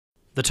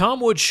The Tom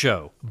Woods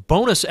Show,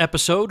 bonus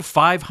episode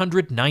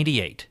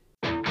 598.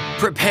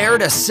 Prepare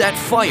to set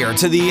fire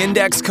to the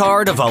index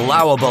card of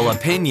allowable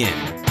opinion.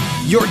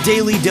 Your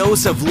daily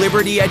dose of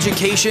liberty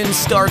education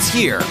starts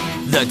here.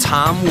 The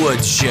Tom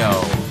Woods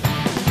Show.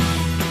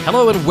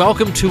 Hello and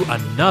welcome to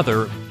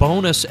another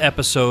bonus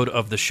episode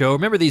of the show.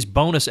 Remember, these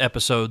bonus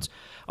episodes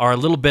are a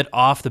little bit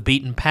off the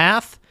beaten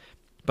path,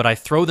 but I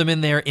throw them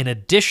in there in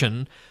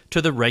addition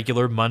to the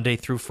regular Monday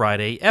through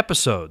Friday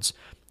episodes.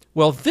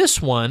 Well,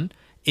 this one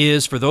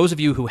is for those of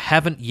you who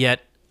haven't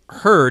yet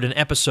heard an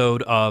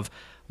episode of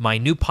my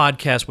new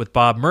podcast with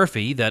Bob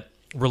Murphy that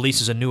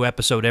releases a new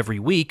episode every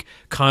week,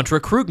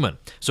 Contra Krugman.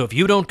 So if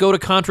you don't go to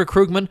Contra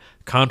Krugman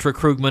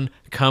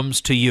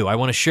comes to you. I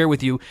want to share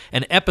with you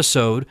an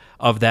episode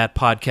of that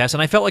podcast,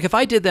 and I felt like if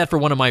I did that for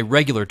one of my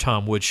regular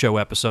Tom Woods Show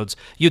episodes,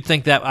 you'd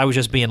think that I was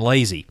just being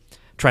lazy,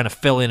 trying to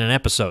fill in an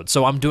episode.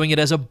 So I'm doing it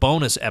as a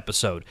bonus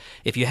episode.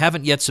 If you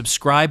haven't yet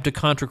subscribed to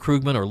Contra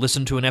Krugman or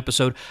listened to an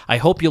episode, I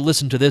hope you'll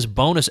listen to this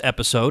bonus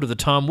episode of the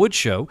Tom Woods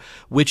Show,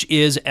 which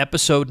is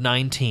episode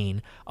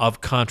 19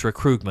 of Contra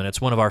Krugman. It's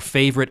one of our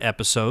favorite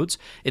episodes.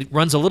 It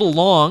runs a little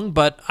long,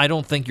 but I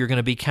don't think you're going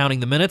to be counting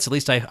the minutes. At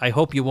least I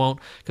hope you won't,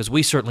 because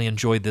we certainly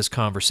enjoyed this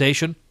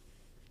conversation.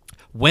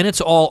 When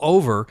it's all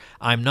over,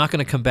 I'm not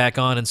going to come back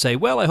on and say,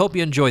 well, I hope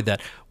you enjoyed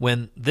that.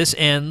 When this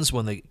ends,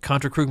 when the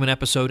Contra Krugman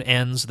episode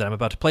ends that I'm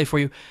about to play for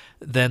you,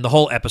 then the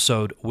whole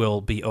episode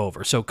will be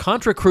over. So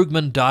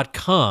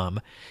ContraKrugman.com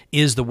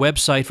is the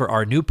website for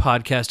our new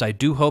podcast. I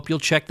do hope you'll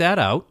check that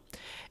out.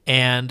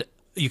 And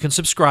you can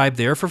subscribe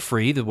there for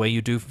free, the way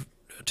you do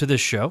to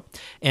this show.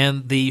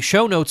 And the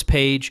show notes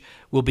page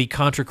will be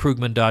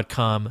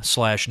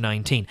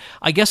ContraKrugman.com/19.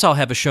 I guess I'll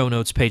have a show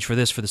notes page for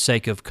this for the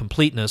sake of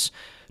completeness,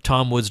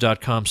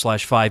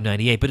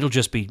 TomWoods.com/598, but it'll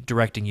just be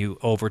directing you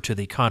over to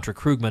the Contra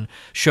Krugman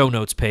show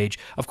notes page.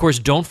 Of course,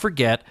 don't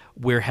forget,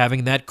 we're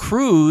having that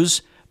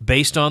cruise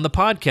based on the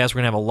podcast.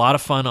 We're going to have a lot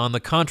of fun on the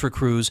Contra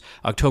Cruise,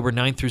 October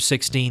 9th through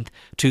 16th,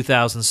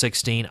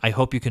 2016. I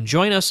hope you can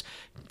join us.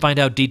 Find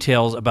out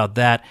details about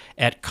that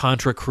at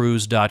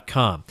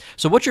ContraCruise.com.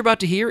 So what you're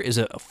about to hear is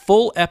a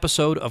full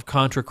episode of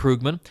Contra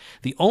Krugman.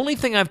 The only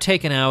thing I've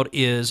taken out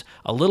is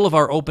a little of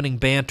our opening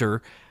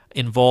banter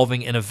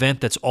involving an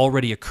event that's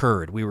already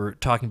occurred. We were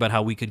talking about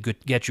how we could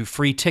get you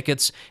free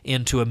tickets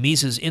into a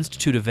Mises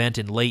Institute event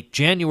in late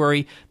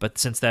January, but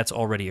since that's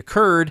already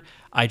occurred,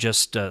 I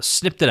just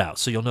snipped it out.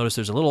 So you'll notice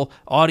there's a little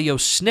audio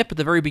snip at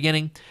the very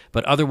beginning,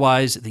 but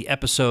otherwise the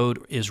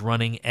episode is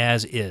running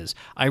as is.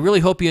 I really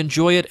hope you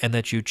enjoy it and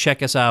that you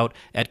check us out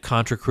at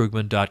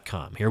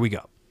ContraKrugman.com. Here we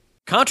go.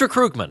 Contra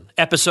Krugman,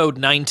 episode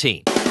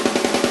 19.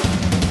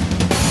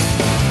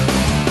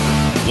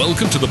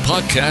 Welcome to the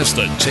podcast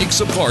that takes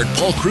apart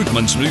Paul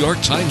Krugman's New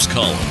York Times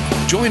column.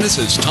 Join us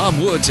as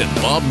Tom Woods and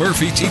Bob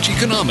Murphy teach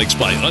economics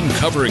by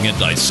uncovering and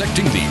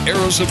dissecting the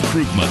arrows of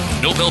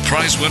Krugman, Nobel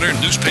Prize winner,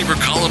 newspaper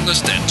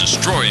columnist, and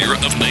destroyer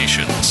of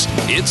nations.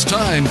 It's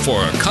time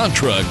for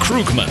Contra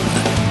Krugman.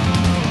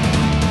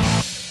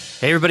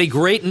 Hey everybody,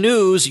 great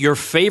news. Your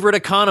favorite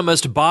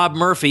economist, Bob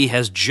Murphy,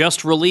 has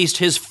just released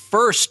his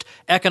first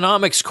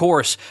economics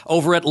course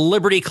over at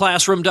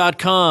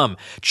libertyclassroom.com.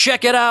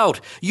 Check it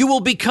out. You will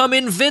become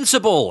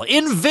invincible.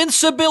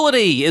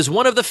 Invincibility is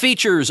one of the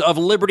features of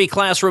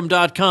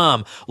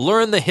libertyclassroom.com.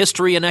 Learn the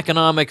history and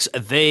economics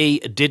they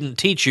didn't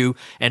teach you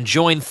and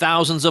join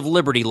thousands of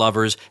liberty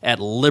lovers at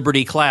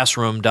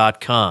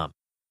libertyclassroom.com.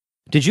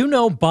 Did you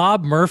know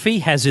Bob Murphy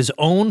has his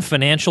own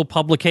financial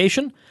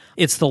publication?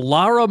 It's the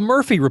Lara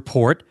Murphy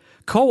Report,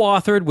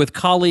 co-authored with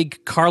colleague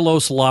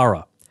Carlos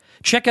Lara.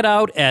 Check it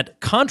out at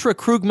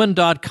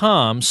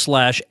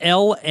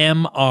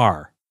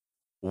ContraKrugman.com/LMR.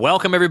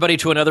 Welcome, everybody,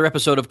 to another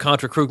episode of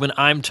Contra Krugman.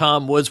 I'm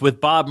Tom Woods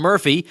with Bob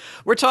Murphy.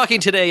 We're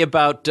talking today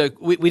about,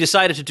 we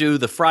decided to do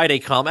the Friday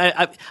column.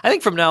 I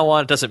think from now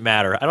on it doesn't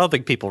matter. I don't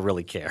think people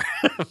really care.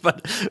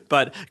 but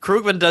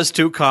Krugman does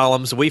two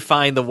columns. We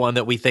find the one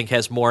that we think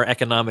has more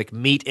economic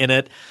meat in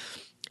it.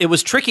 It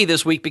was tricky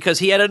this week because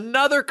he had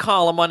another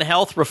column on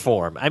health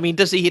reform. I mean,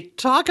 does he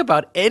talk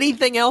about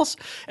anything else?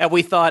 And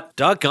we thought,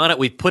 doggone it,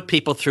 we've put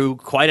people through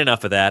quite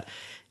enough of that.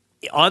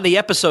 On the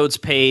episodes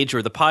page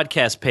or the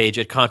podcast page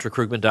at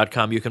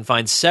ContraKrugman.com, you can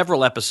find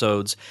several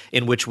episodes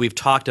in which we've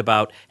talked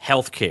about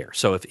healthcare.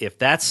 So if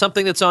that's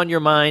something that's on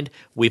your mind,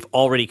 we've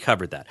already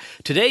covered that.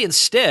 Today,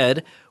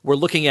 instead, we're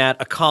looking at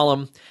a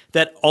column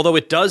that, although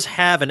it does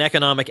have an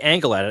economic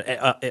angle at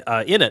it,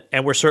 in it,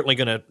 and we're certainly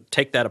going to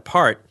take that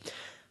apart,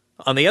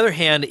 on the other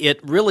hand, it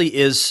really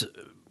is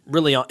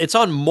it's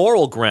on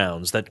moral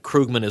grounds that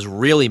Krugman is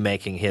really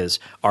making his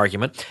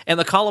argument. And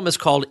the column is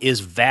called Is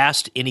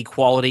Vast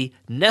Inequality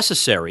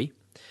Necessary?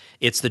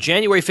 It's the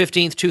January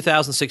 15th,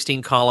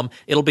 2016 column.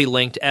 It'll be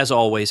linked, as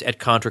always, at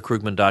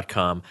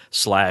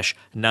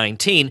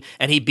ContraKrugman.com/19.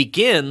 And he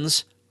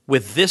begins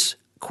with this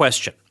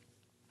question.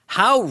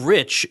 How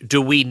rich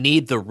do we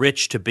need the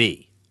rich to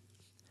be?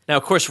 Now,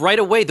 of course, right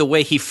away, the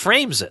way he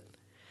frames it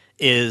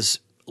is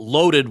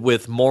loaded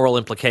with moral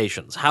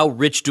implications. How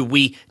rich do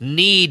we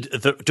need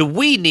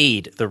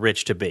the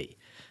rich to be?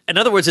 In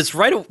other words, it's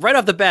right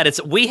off the bat,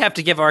 it's we have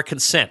to give our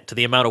consent to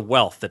the amount of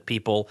wealth that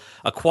people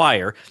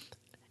acquire.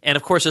 And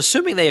of course,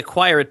 assuming they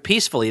acquire it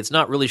peacefully, it's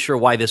not really sure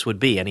why this would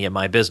be any of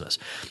my business.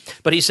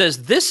 But he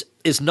says this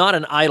is not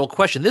an idle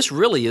question. This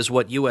really is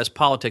what U.S.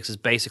 politics is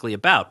basically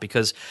about,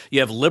 because you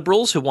have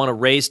liberals who want to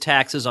raise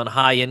taxes on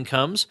high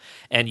incomes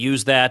and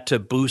use that to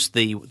boost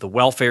the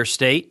welfare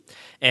state,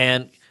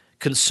 and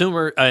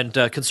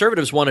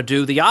conservatives want to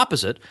do the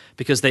opposite,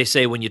 because they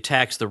say when you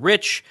tax the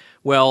rich,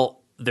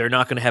 well, they're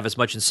not going to have as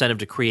much incentive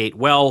to create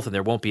wealth, and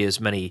there won't be as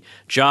many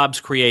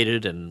jobs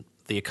created, and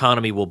the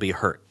economy will be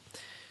hurt.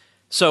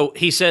 So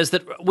he says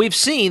that we've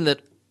seen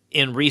that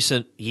in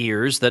recent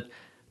years that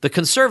the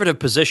conservative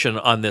position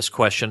on this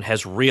question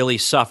has really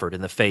suffered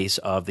in the face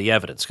of the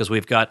evidence, because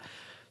we've got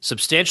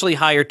substantially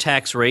higher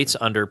tax rates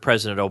under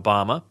President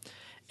Obama,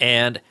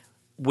 and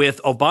with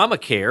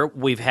Obamacare,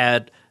 we've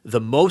had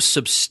the most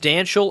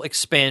substantial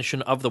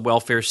expansion of the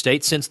welfare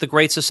state since the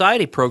Great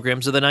Society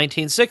programs of the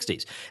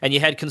 1960s. And you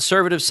had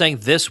conservatives saying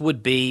this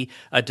would be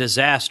a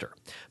disaster.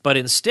 But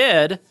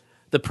instead,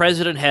 the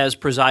president has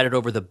presided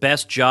over the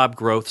best job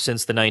growth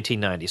since the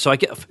 1990s. So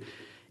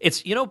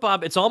it's,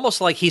 Bob, it's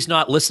almost like he's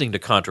not listening to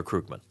Contra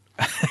Krugman.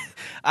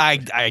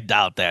 I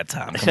doubt that,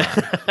 Tom. Come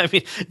on. I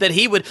mean, that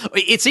he would,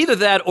 it's either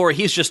that or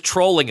he's just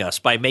trolling us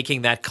by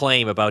making that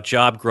claim about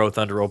job growth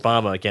under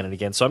Obama again and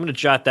again. So I'm going to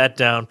jot that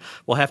down.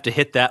 We'll have to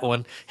hit that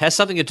one. Has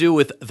something to do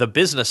with the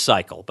business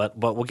cycle, but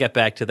we'll get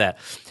back to that.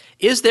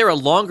 Is there a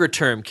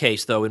longer-term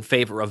case, though, in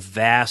favor of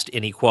vast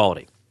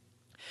inequality?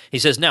 He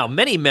says, now,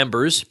 many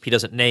members, he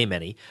doesn't name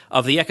any,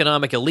 of the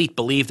economic elite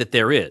believe that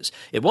there is.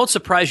 It won't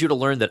surprise you to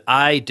learn that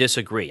I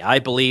disagree. I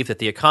believe that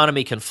the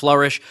economy can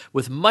flourish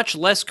with much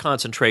less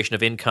concentration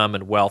of income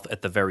and wealth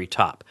at the very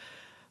top.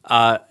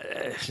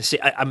 See,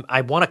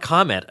 I want to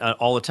comment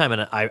all the time,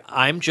 and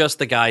I'm just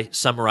the guy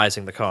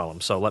summarizing the column,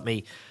 so let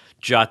me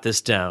jot this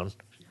down.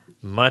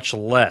 Much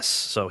less.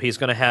 So he's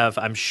going to have,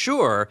 I'm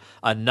sure,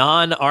 a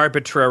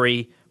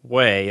non-arbitrary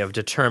way of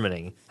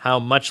determining how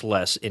much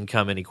less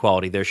income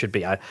inequality there should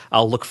be.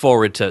 I'll look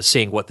forward to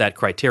seeing what that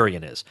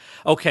criterion is.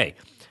 Okay,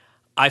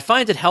 I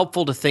find it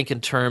helpful to think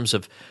in terms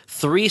of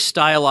three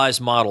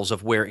stylized models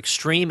of where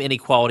extreme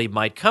inequality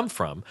might come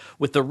from,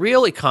 with the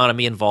real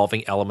economy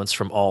involving elements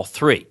from all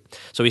three.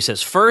 So he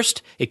says,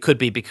 first, it could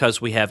be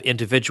because we have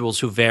individuals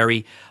who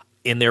vary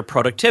in their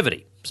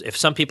productivity. If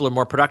some people are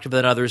more productive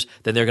than others,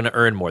 then they're going to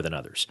earn more than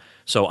others.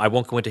 So I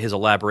won't go into his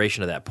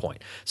elaboration of that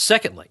point.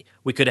 Secondly,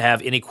 we could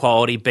have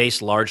inequality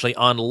based largely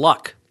on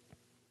luck.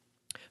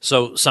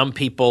 So some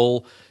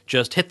people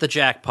just hit the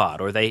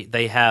jackpot, or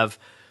they have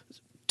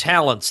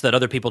talents that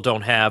other people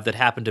don't have that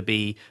happen to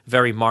be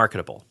very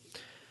marketable.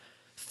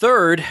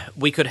 Third,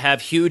 we could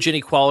have huge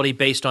inequality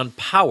based on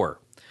power.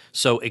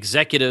 So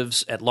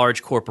executives at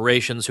large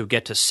corporations who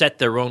get to set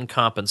their own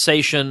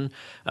compensation,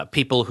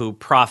 people who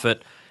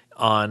profit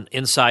on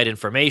inside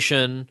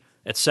information,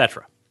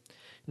 etc.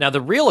 Now,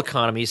 the real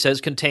economy, he says,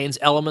 contains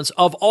elements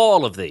of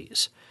all of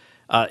these.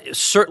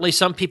 Certainly,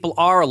 some people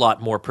are a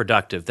lot more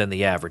productive than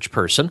the average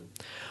person.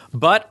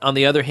 But, on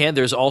the other hand,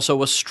 there's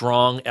also a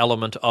strong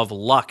element of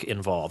luck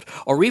involved,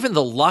 or even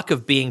the luck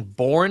of being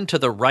born to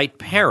the right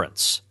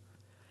parents.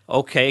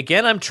 Okay,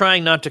 again, I'm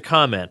trying not to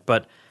comment,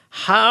 but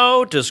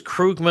how does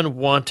Krugman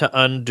want to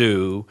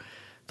undo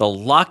the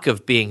luck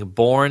of being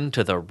born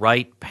to the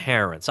right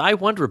parents? I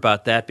wonder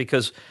about that,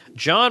 because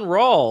John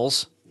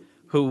Rawls,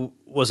 who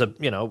was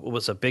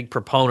a big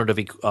proponent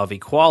of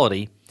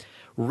equality,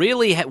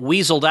 really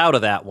weaseled out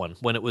of that one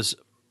when it was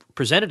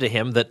presented to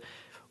him that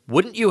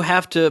wouldn't you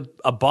have to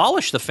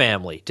abolish the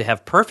family to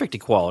have perfect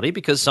equality,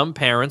 because some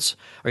parents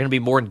are going to be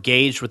more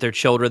engaged with their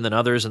children than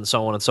others, and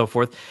so on and so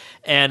forth.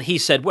 And he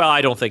said, well,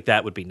 I don't think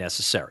that would be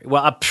necessary.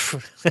 Well,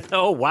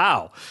 oh,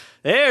 wow.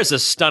 There's a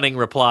stunning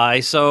reply.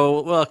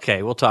 So,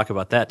 okay, we'll talk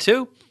about that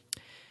too.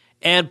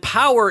 And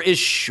power is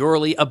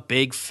surely a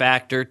big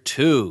factor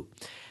too.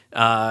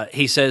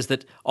 He says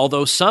that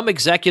although some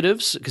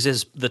executives,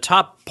 because the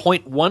top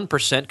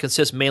 0.1%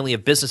 consists mainly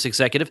of business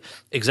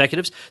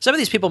executives, some of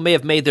these people may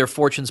have made their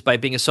fortunes by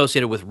being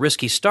associated with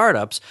risky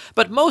startups,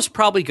 but most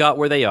probably got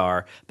where they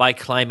are by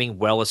climbing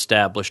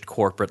well-established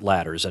corporate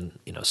ladders. And,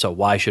 so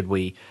why should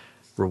we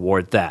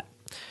reward that?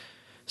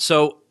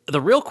 So the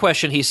real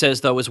question, he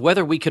says, though, is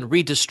whether we can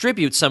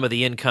redistribute some of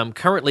the income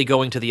currently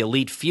going to the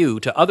elite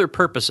few to other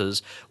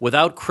purposes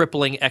without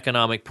crippling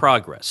economic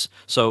progress.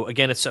 So,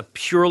 again, it's a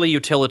purely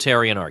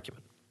utilitarian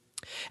argument.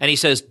 And he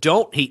says,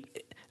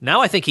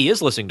 now I think he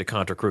is listening to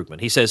Contra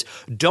Krugman. He says,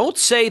 don't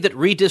say that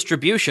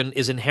redistribution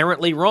is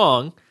inherently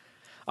wrong.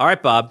 All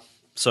right, Bob,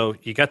 so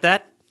you got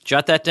that?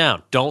 Jot that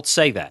down. Don't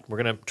say that.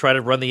 We're going to try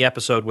to run the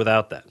episode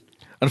without that.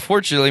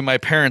 Unfortunately, my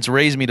parents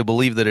raised me to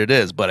believe that it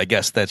is, but I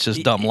guess that's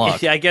just dumb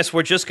luck. Yeah, I guess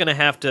we're just going to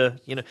have to,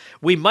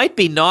 we might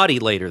be naughty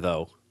later,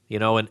 though,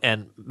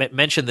 and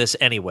mention this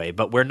anyway,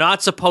 but we're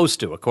not supposed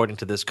to, according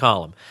to this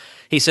column.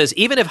 He says,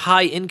 even if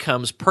high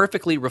incomes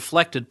perfectly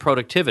reflected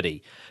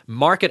productivity,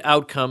 market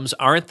outcomes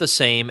aren't the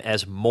same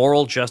as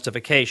moral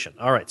justification.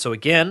 All right, so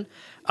again,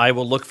 I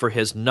will look for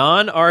his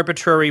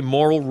non-arbitrary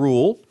moral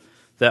rule.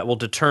 that will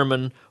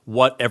determine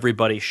what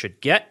everybody should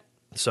get.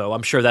 So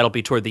I'm sure that'll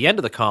be toward the end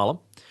of the column.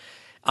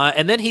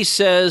 And then he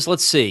says,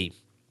 let's see,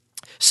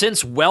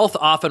 since wealth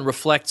often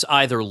reflects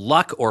either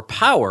luck or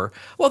power,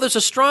 well, there's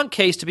a strong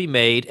case to be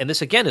made, and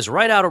this again is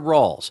right out of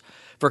Rawls,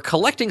 for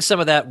collecting some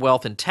of that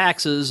wealth in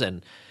taxes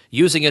and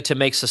using it to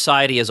make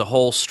society as a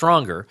whole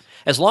stronger,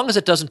 as long as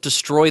it doesn't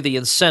destroy the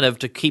incentive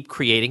to keep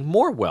creating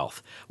more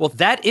wealth. Well,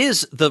 that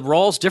is the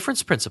Rawls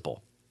difference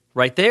principle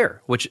right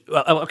there, which,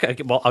 okay,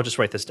 well, I'll just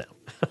write this down.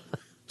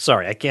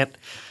 Sorry, I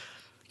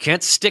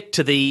can't stick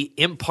to the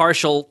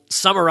impartial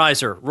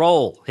summarizer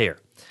role here.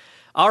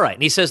 All right,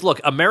 and he says, look,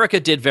 America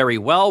did very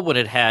well when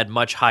it had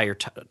much higher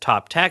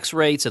top tax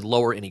rates and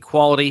lower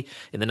inequality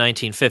in the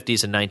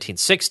 1950s and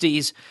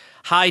 1960s.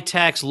 High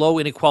tax, low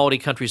inequality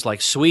countries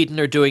like Sweden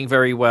are doing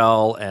very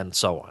well, and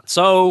so on.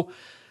 So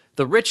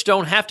the rich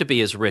don't have to be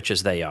as rich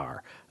as they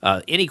are.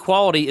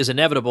 Inequality is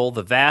inevitable.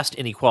 The vast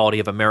inequality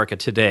of America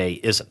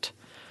today isn't.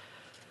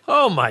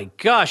 Oh, my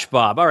gosh,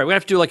 Bob. All right, we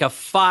have to do like a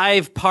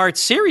 5-part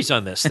series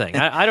on this thing.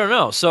 I don't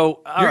know.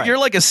 So You're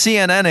like a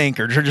CNN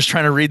anchor. You're just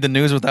trying to read the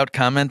news without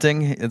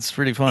commenting. It's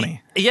pretty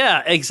funny.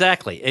 Yeah,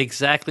 exactly.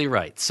 Exactly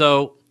right.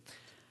 So,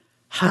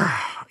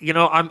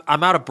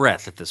 I'm out of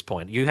breath at this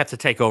point. You have to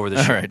take over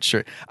the show. All right,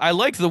 sure. I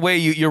liked the way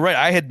you're right.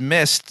 I had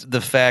missed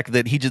the fact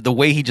that the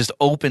way he just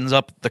opens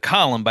up the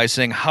column by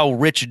saying, how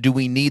rich do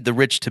we need the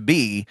rich to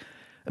be?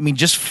 I mean,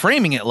 just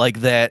framing it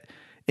like that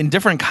in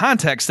different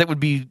contexts, that would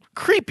be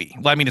creepy.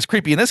 Well, I mean, it's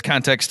creepy in this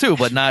context too,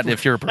 but not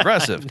if you're a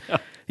progressive.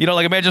 No.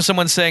 Like imagine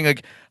someone saying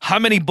like, how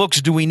many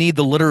books do we need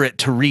the literate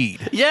to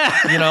read? Yeah.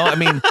 I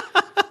mean...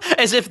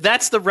 As if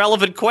that's the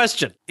relevant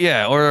question.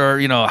 Yeah, or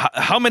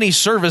how many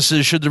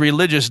services should the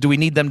religious do we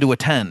need them to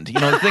attend?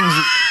 Things.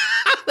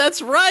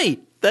 That's right.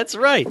 That's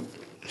right.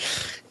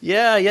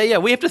 Yeah.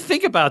 We have to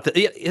think about that.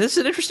 This is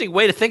an interesting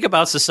way to think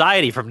about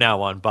society from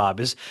now on, Bob,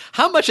 is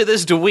how much of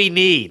this do we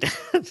need?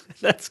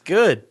 That's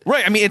good.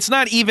 Right. I mean, it's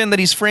not even that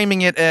he's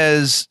framing it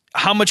as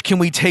how much can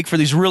we take for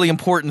these really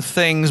important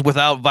things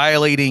without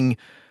violating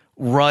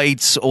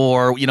rights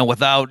or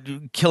without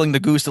killing the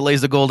goose that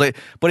lays the gold egg,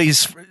 but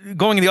he's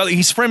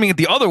framing it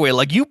the other way,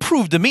 like, you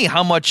prove to me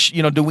how much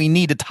do we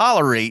need to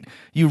tolerate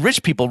you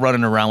rich people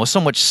running around with so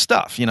much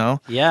stuff.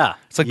 Yeah,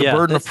 it's like the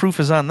burden of proof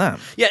is on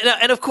them. Yeah,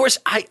 and of course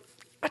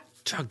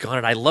doggone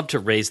it, I love to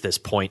raise this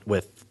point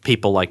with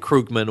people like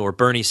Krugman or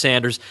Bernie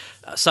Sanders.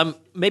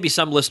 Maybe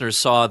some listeners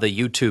saw the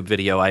YouTube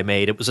video I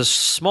made. It was a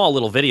small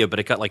little video, but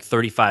it got like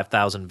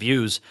 35,000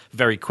 views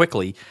very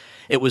quickly.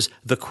 It was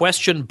the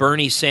question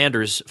Bernie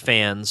Sanders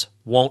fans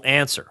won't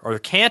answer or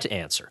can't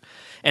answer.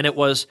 And it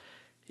was,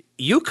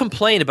 you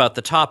complain about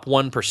the top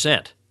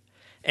 1%,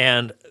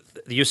 and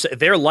you say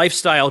their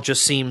lifestyle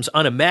just seems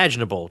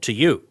unimaginable to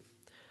you.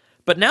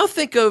 But now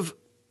think of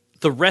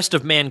the rest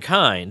of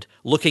mankind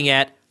looking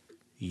at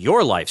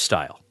your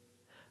lifestyle.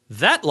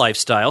 That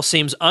lifestyle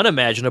seems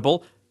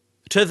unimaginable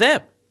to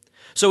them.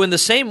 So in the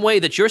same way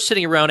that you're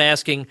sitting around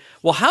asking,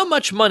 well, how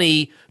much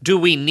money do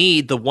we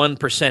need the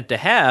 1% to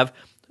have?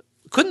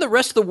 Couldn't the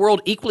rest of the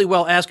world equally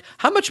well ask,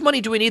 how much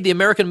money do we need the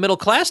American middle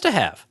class to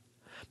have?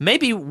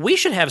 Maybe we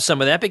should have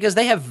some of that because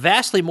they have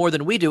vastly more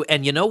than we do.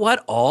 And you know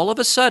what? All of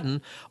a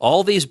sudden,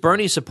 all these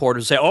Bernie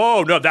supporters say,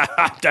 oh, no,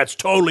 that's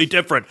totally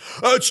different.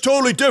 It's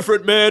totally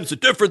different, man. It's a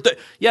different thing.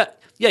 Yeah,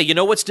 you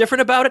know what's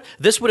different about it?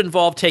 This would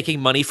involve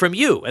taking money from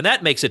you, and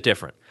that makes it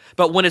different.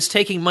 But when it's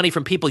taking money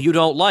from people you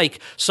don't like,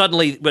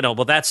 suddenly,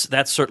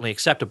 that's certainly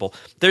acceptable.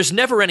 There's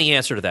never any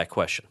answer to that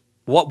question.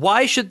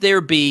 Why should there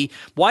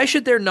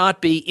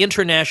not be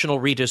international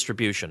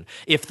redistribution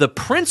if the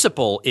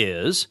principle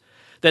is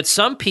that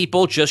some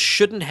people just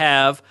shouldn't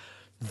have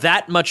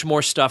that much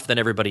more stuff than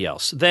everybody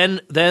else?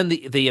 Then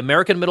the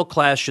American middle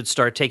class should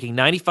start taking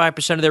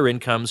 95% of their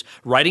incomes,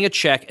 writing a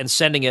check, and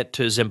sending it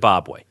to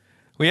Zimbabwe.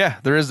 Well, yeah,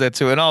 there is that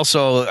too. And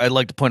also, I'd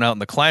like to point out in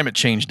the climate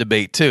change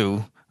debate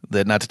too,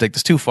 that not to take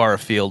this too far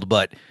afield,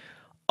 but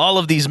all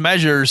of these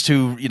measures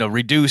to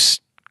reduce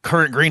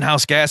current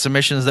greenhouse gas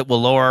emissions that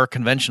will lower our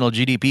conventional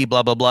GDP,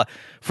 blah, blah, blah,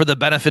 for the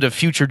benefit of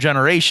future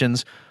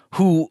generations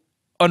who,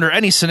 under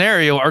any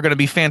scenario, are going to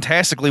be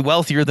fantastically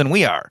wealthier than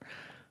we are.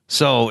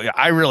 So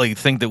I really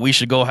think that we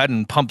should go ahead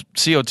and pump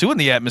CO2 in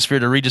the atmosphere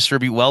to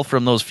redistribute wealth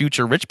from those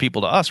future rich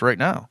people to us right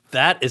now.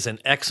 That is an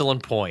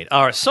excellent point.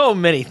 All right, so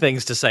many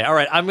things to say. All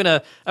right, I'm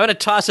gonna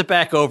toss it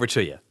back over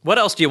to you. What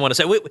else do you want to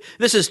say?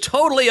 This is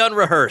totally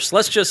unrehearsed.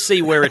 Let's just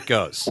see where it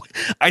goes.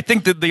 I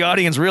think that the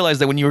audience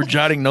realized that when you were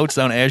jotting notes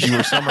down as you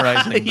were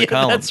summarizing the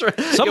column. That's right.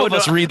 Some of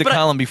us read the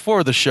column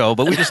before the show,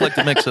 but we just like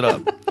to mix it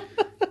up.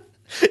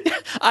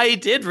 I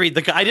did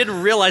read I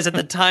didn't realize at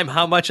the time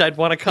how much I'd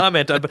want to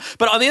comment on.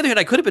 But on the other hand,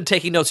 I could have been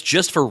taking notes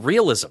just for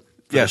realism.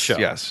 Yes,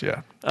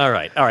 yeah. All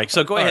right.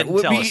 So go ahead and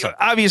tell us something.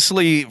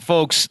 Obviously,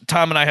 folks,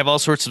 Tom and I have all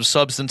sorts of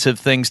substantive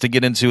things to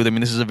get into. I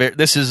mean,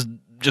 this is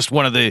just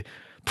one of the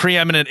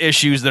preeminent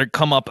issues that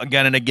come up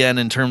again and again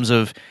in terms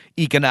of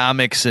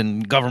economics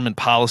and government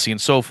policy and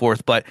so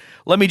forth. But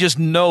let me just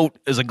note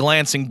as a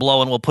glancing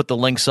blow, and we'll put the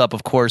links up,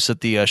 of course,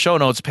 at the show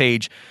notes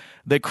page,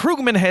 that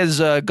Krugman has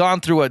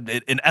gone through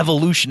an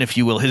evolution, if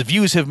you will. His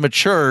views have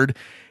matured,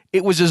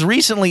 it was as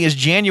recently as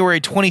January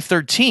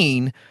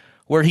 2013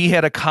 where he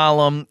had a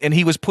column and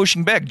he was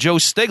pushing back. Joe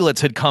Stiglitz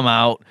had come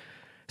out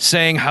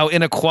saying how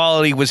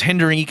inequality was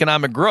hindering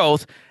economic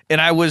growth. And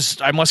I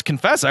must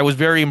confess, I was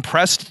very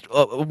impressed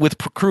with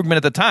Krugman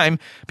at the time,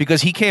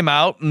 because he came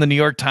out in the New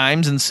York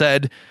Times and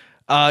said,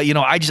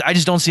 I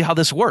just don't see how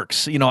this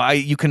works.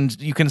 You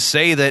can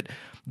say that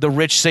the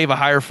rich save a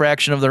higher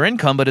fraction of their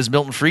income, but as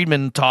Milton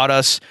Friedman taught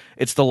us,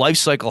 it's the life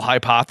cycle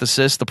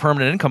hypothesis, the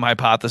permanent income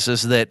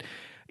hypothesis, that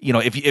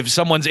if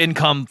someone's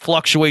income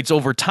fluctuates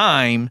over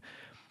time,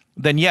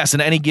 then yes,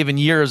 in any given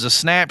year as a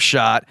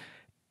snapshot,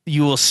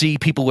 you will see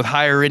people with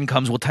higher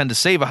incomes will tend to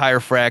save a higher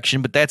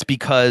fraction, but that's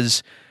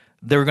because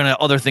they're going to,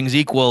 other things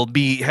equal,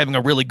 be having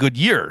a really good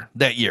year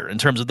that year in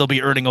terms of they'll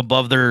be earning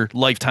above their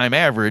lifetime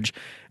average.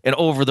 And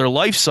over their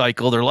life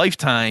cycle, their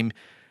lifetime,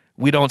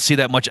 we don't see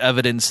that much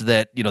evidence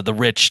that, the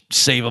rich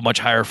save a much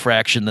higher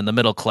fraction than the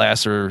middle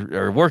class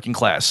or working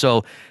class.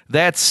 So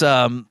that's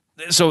so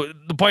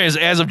the point is,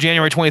 as of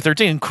January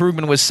 2013,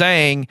 Krugman was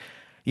saying,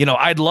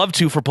 I'd love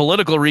to, for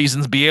political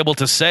reasons, be able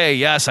to say,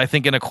 yes, I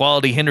think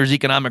inequality hinders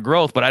economic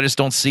growth, but I just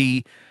don't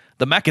see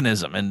the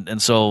mechanism.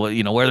 And so,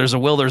 where there's a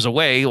will, there's a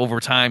way. Over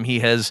time, he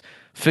has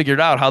figured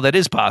out how that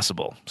is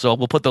possible. So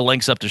we'll put the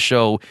links up to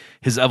show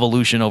his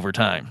evolution over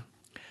time.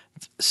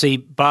 See,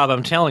 Bob,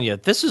 I'm telling you,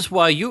 this is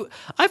why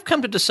I've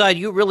come to decide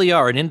you really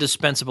are an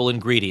indispensable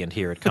ingredient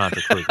here at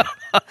Contra Krugman.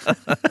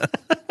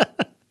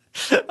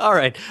 All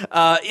right.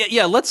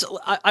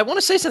 I want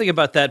to say something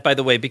about that, by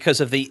the way,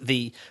 because of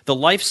the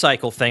life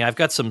cycle thing. I've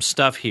got some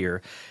stuff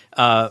here.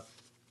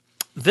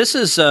 This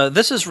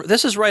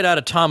is right out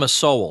of Thomas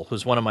Sowell,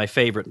 who's one of my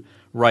favorite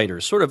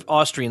writers, sort of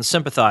Austrian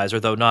sympathizer,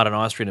 though not an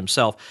Austrian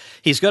himself.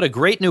 He's got a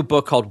great new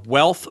book called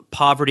Wealth,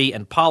 Poverty,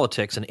 and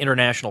Politics, an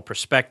International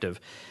Perspective.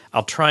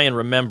 I'll try and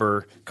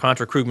remember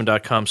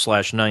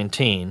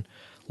contrakrugman.com/19,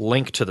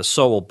 link to the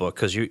Sowell book,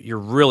 because you're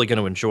really going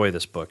to enjoy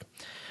this book.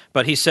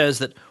 But he says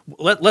that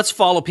let's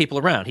follow people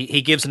around.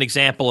 He gives an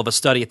example of a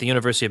study at the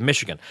University of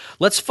Michigan.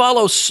 Let's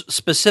follow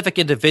specific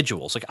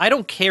individuals. Like, I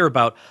don't care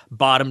about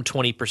bottom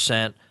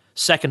 20%,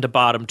 second to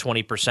bottom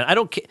 20%. I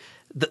don't care.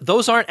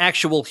 Those aren't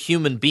actual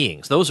human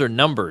beings. Those are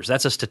numbers.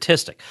 That's a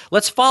statistic.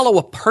 Let's follow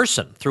a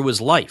person through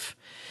his life.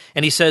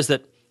 And he says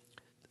that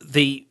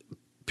the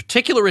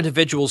particular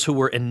individuals who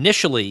were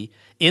initially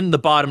in the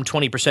bottom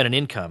 20% in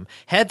income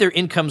had their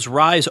incomes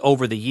rise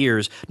over the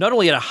years, not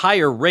only at a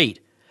higher rate,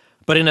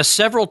 but in a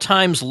several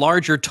times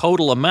larger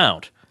total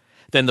amount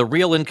than the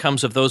real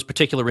incomes of those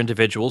particular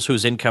individuals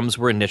whose incomes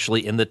were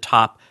initially in the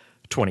top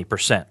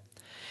 20%.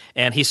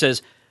 And he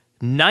says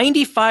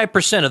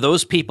 95% of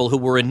those people who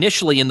were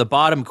initially in the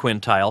bottom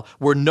quintile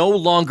were no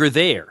longer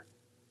there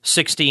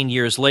 16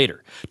 years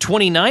later.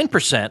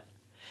 29%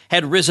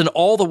 had risen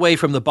all the way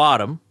from the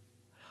bottom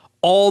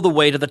all the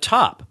way to the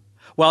top,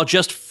 while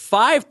just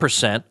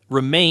 5%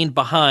 remained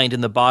behind in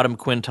the bottom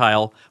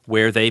quintile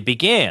where they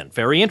began.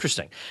 Very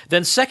interesting.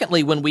 Then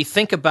secondly, when we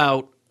think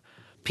about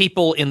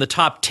people in the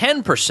top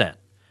 10%,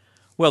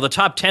 well, the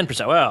top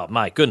 10%, well,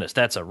 my goodness,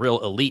 that's a real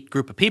elite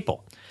group of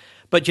people.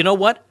 But you know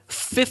what?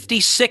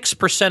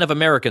 56% of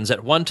Americans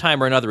at one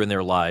time or another in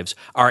their lives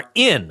are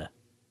in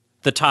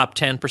the top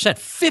 10%.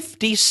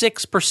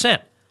 56%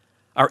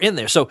 are in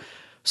there. So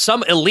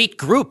some elite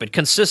group, it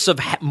consists of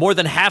more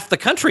than half the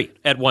country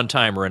at one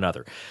time or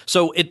another.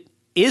 So it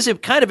is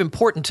kind of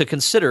important to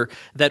consider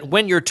that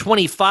when you're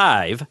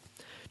 25,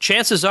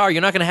 chances are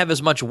you're not going to have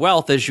as much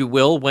wealth as you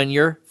will when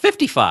you're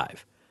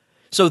 55.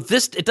 So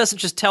it doesn't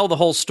just tell the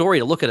whole story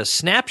to look at a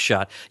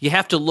snapshot. You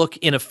have to look,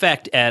 in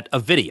effect, at a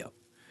video.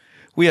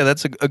 Well, yeah,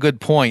 that's a good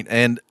point.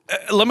 And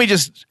let me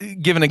just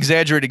give an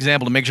exaggerated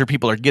example to make sure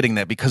people are getting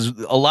that, because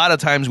a lot of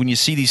times when you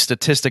see these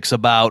statistics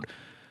about,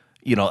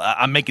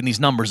 I'm making these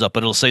numbers up,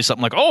 but it'll say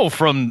something like,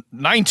 from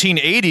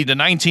 1980 to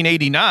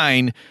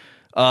 1989,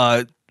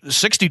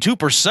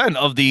 62%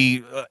 of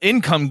the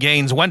income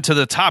gains went to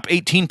the top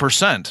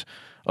 18%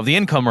 of the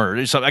income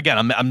earners. So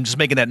again, I'm just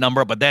making that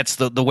number up, but that's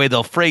the way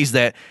they'll phrase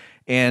that.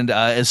 And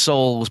as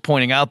Sol was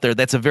pointing out there,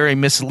 that's a very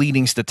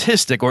misleading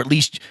statistic, or at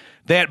least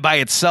that by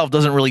itself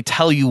doesn't really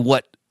tell you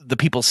what the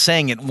people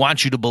saying it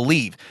want you to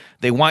believe.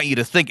 They want you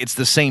to think it's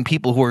the same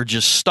people who are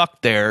just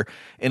stuck there,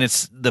 and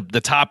it's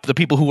the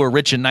people who were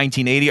rich in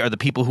 1980 are the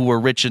people who were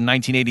rich in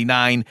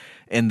 1989,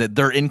 and that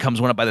their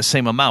incomes went up by the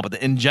same amount.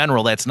 But in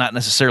general, that's not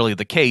necessarily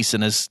the case.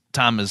 And as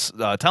Tom is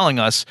telling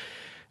us,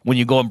 when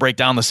you go and break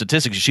down the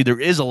statistics, you see there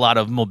is a lot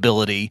of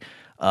mobility,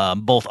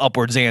 both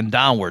upwards and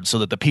downwards, so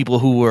that the people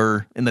who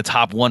were in the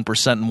top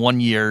 1% in one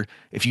year,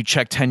 if you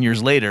check 10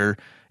 years later,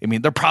 I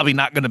mean, they're probably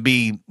not going to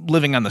be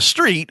living on the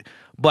street,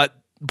 but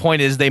the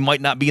point is they might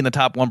not be in the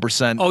top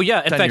 1%. Oh,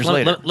 yeah. In fact,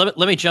 let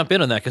me jump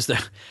in on that,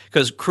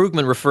 because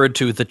Krugman referred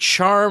to the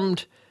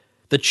charmed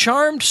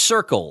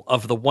circle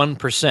of the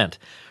 1%.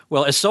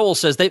 Well, as Sowell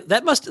says, the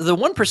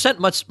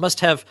 1% must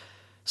have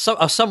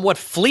a somewhat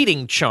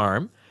fleeting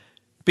charm,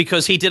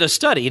 because he did a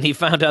study and he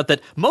found out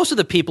that most of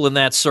the people in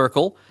that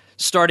circle,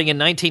 starting in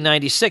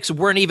 1996,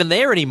 weren't even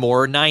there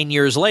anymore 9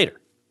 years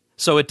later.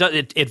 So it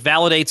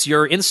validates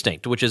your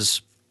instinct, which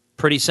is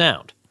pretty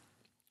sound.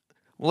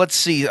 Let's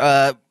see.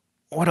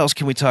 What else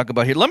can we talk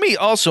about here? Let me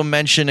also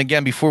mention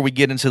again before we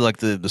get into like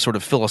the sort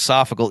of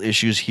philosophical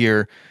issues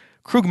here.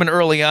 Krugman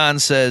early on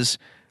says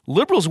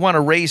liberals want to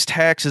raise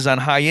taxes on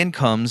high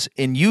incomes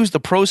and use the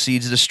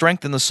proceeds to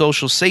strengthen the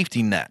social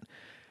safety net.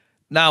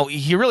 Now,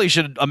 he really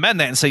should amend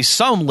that and say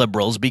some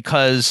liberals,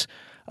 because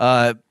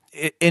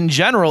in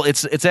general,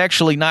 it's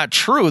actually not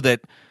true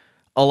that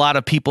a lot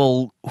of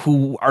people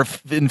who are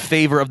in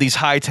favor of these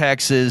high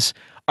taxes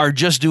are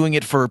just doing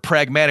it for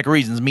pragmatic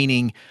reasons,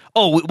 meaning,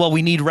 oh, well,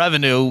 we need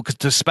revenue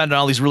to spend on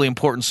all these really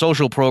important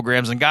social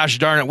programs, and gosh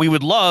darn it, we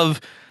would love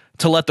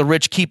to let the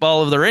rich keep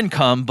all of their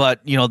income,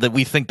 but that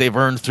we think they've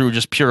earned through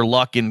just pure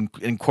luck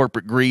and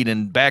corporate greed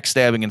and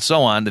backstabbing and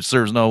so on that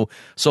serves no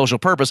social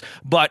purpose.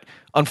 But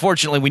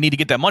unfortunately, we need to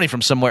get that money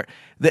from somewhere.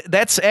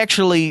 That's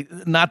actually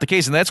not the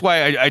case, and that's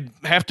why I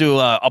have to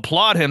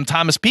applaud him,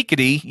 Thomas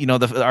Piketty,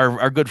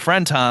 our good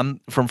friend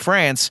Tom from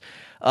France.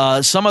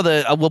 Some of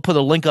we'll put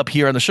a link up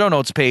here on the show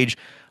notes page.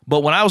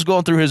 But when I was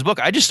going through his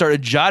book, I just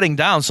started jotting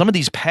down. Some of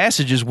these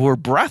passages were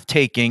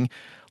breathtaking.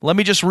 Let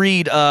me just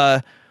read.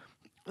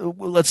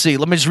 Let's see.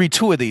 Let me just read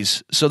two of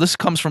these. So this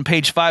comes from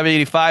page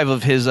 585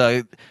 of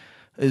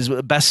his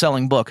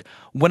best-selling book.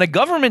 When a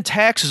government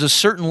taxes a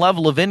certain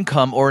level of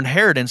income or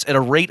inheritance at a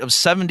rate of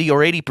 70 or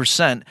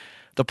 80%,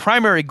 the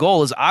primary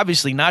goal is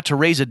obviously not to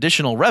raise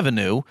additional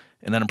revenue,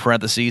 and then in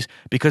parentheses,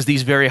 because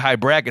these very high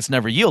brackets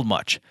never yield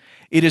much.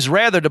 It is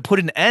rather to put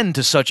an end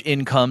to such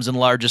incomes in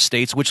large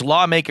estates, which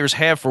lawmakers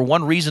have for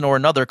one reason or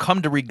another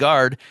come to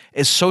regard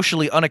as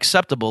socially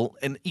unacceptable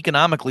and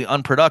economically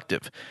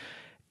unproductive.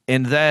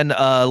 And then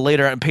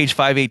later on page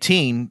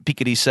 518,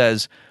 Piketty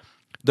says,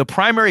 the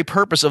primary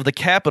purpose of the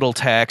capital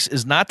tax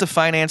is not to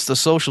finance the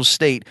social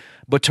state,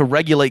 but to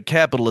regulate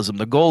capitalism.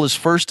 The goal is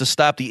first to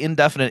stop the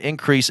indefinite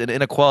increase in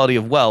inequality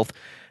of wealth,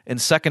 and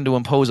second, to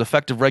impose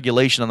effective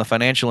regulation on the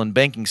financial and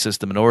banking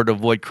system in order to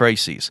avoid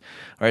crises.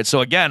 All right,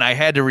 so again, I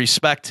had to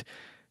respect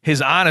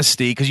his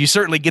honesty, because you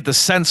certainly get the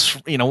sense,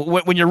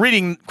 when you're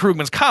reading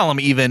Krugman's column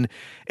even,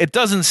 it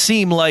doesn't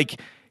seem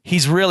like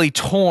he's really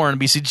torn.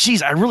 But he said,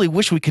 geez, I really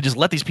wish we could just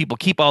let these people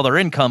keep all their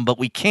income, but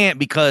we can't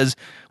because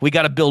we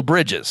got to build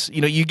bridges.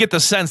 You get the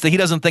sense that he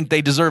doesn't think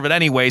they deserve it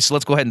anyway, so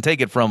let's go ahead and take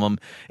it from them.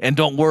 And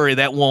don't worry,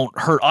 that won't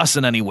hurt us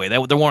in any way.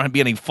 There won't be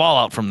any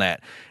fallout from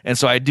that. And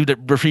so I do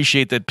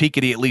appreciate that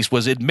Piketty at least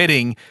was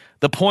admitting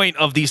the point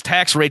of these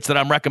tax rates that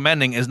I'm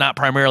recommending is not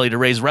primarily to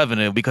raise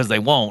revenue, because they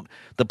won't.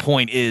 The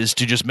point is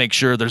to just make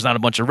sure there's not a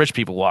bunch of rich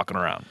people walking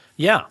around.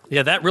 Yeah,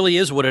 that really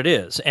is what it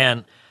is.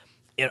 And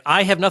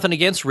I have nothing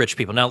against rich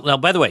people. Now,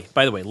 by the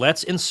way,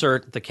 let's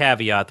insert the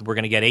caveat that we're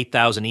going to get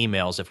 8,000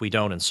 emails if we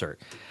don't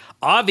insert.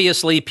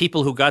 Obviously,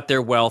 people who got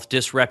their wealth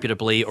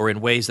disreputably or in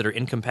ways that are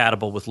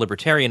incompatible with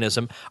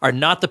libertarianism are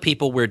not the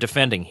people we're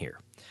defending here.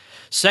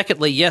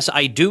 Secondly, yes,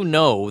 I do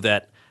know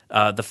that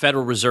the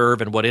Federal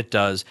Reserve and what it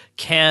does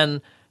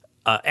can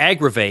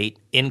aggravate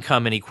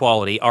income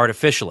inequality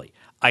artificially.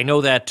 I know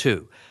that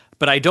too.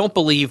 But I don't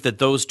believe that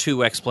those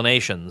two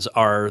explanations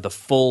are the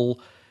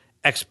full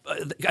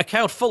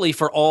account fully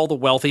for all the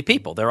wealthy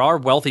people. There are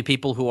wealthy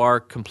people who are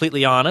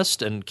completely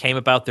honest and came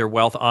about their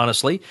wealth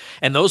honestly,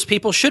 and those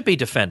people should be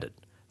defended.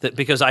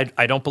 Because I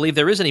don't believe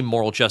there is any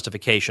moral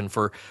justification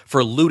for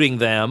looting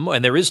them,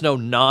 and there is no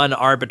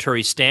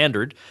non-arbitrary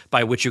standard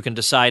by which you can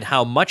decide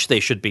how much they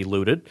should be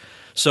looted.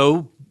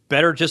 So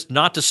better just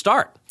not to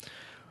start.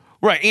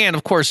 Right, and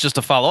of course, just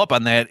to follow up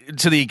on that,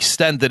 to the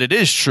extent that it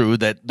is true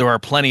that there are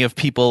plenty of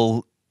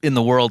people in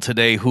the world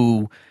today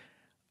who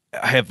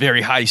have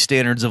very high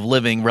standards of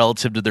living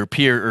relative to their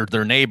peer or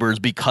their neighbors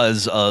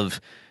because of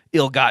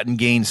ill-gotten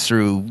gains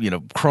through,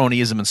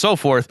 cronyism and so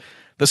forth.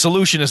 The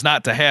solution is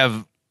not to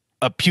have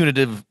a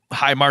punitive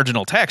high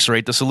marginal tax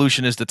rate. The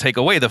solution is to take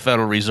away the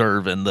Federal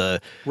Reserve and the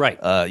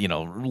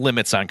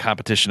limits on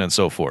competition and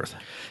so forth.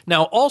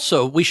 Now,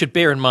 also, we should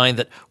bear in mind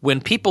that when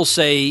people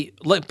say,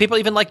 people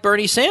even like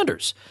Bernie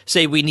Sanders,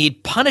 say we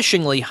need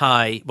punishingly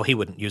high, well, he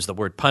wouldn't use the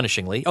word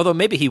punishingly, although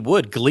maybe he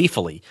would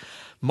gleefully,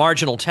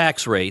 marginal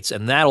tax rates,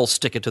 and that'll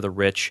stick it to the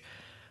rich.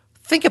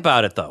 Think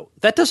about it, though.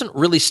 That doesn't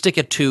really stick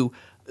it to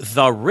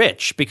the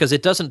rich because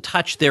it doesn't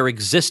touch their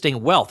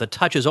existing wealth. It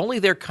touches only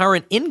their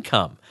current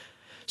income.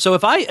 So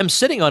if I am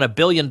sitting on $1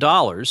 billion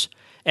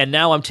and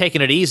now I'm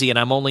taking it easy and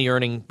I'm only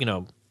earning,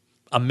 $1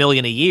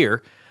 million a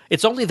year,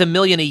 it's only the $1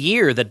 million a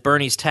year that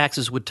Bernie's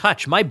taxes would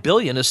touch. My $1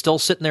 billion is still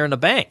sitting there in the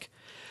bank.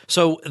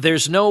 So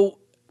there's no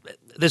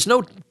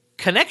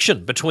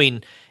connection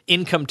between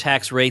income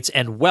tax rates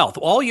and wealth.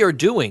 All you're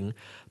doing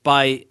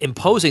by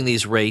imposing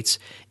these rates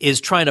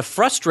is trying to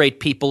frustrate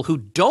people who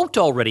don't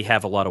already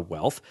have a lot of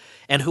wealth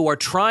and who are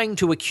trying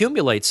to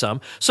accumulate some.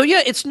 So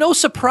yeah, it's no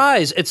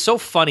surprise. It's so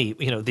funny,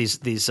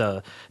 these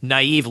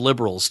naive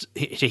liberals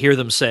to hear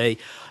them say,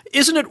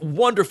 isn't it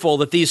wonderful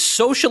that these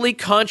socially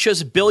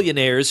conscious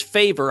billionaires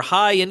favor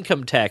high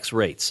income tax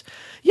rates?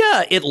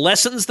 Yeah, it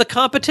lessens the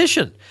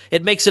competition.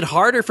 It makes it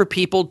harder for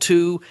people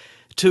to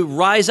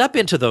rise up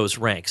into those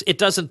ranks. It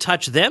doesn't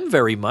touch them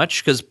very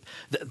much because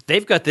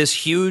they've got this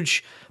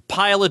huge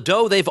pile of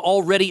dough they've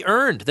already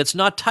earned that's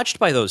not touched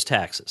by those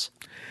taxes.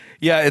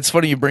 Yeah, it's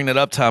funny you bring that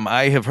up, Tom.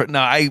 I have heard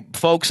now.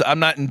 Folks, I'm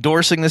not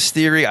endorsing this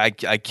theory. I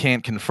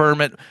can't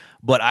confirm it,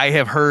 but I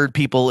have heard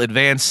people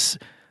advance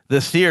the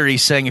theory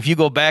saying if you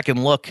go back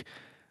and look,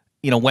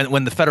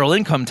 when the federal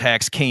income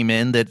tax came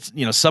in, that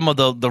some of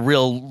the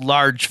real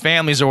large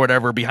families or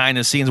whatever behind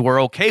the scenes were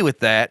okay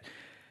with that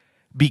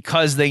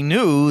because they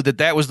knew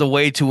that was the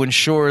way to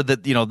ensure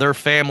that their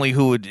family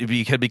who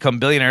had become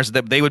billionaires,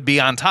 that they would be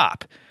on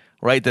top.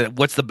 Right? That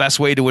what's the best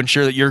way to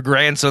ensure that your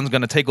grandson's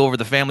going to take over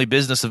the family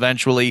business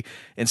eventually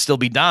and still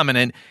be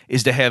dominant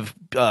is to have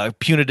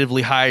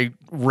punitively high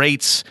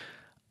rates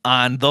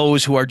on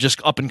those who are just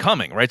up and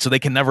coming, right? So they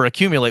can never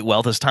accumulate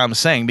wealth, as Tom is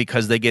saying,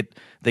 because they get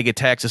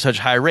taxed at such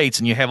high rates,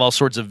 and you have all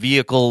sorts of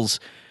vehicles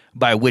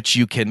by which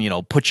you can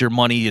put your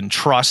money in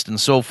trust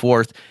and so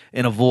forth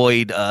and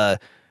avoid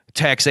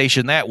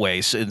taxation that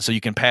way, and so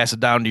you can pass it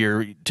down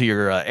to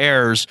your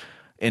heirs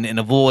and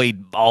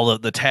avoid all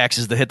of the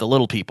taxes that hit the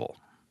little people.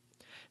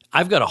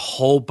 I've got a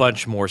whole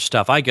bunch more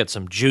stuff. I got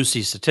some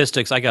juicy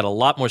statistics. I got a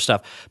lot more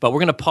stuff. But we're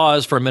going to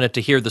pause for a minute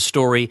to hear the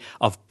story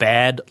of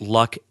Bad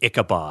Luck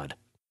Ichabod.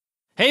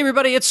 Hey,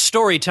 everybody, it's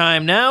story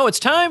time now. It's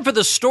time for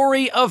the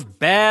story of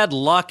Bad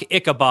Luck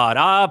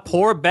Ichabod.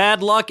 Poor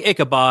Bad Luck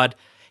Ichabod.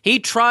 He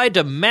tried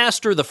to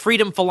master the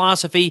freedom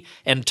philosophy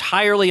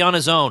entirely on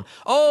his own.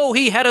 Oh,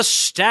 he had a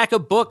stack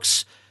of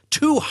books,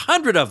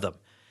 200 of them.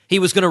 He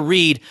was going to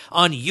read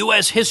on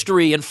U.S.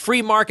 history and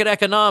free market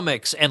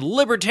economics and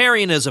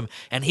libertarianism,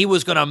 and he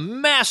was going to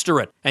master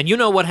it. And you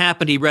know what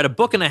happened? He read a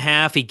book and a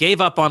half, he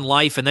gave up on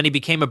life, and then he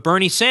became a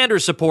Bernie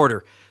Sanders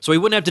supporter, so he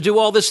wouldn't have to do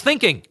all this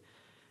thinking.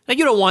 Now,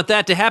 you don't want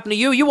that to happen to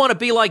you. You want to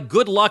be like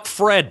Good Luck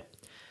Fred.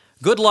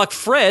 Good Luck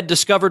Fred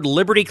discovered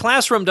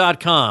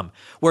LibertyClassroom.com,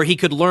 where he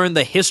could learn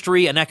the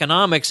history and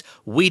economics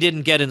we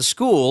didn't get in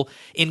school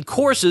in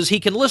courses he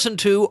can listen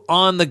to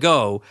on the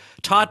go,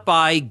 taught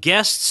by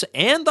guests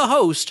and the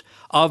host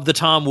of The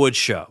Tom Woods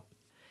Show.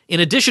 In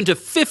addition to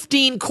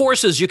 15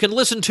 courses you can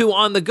listen to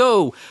on the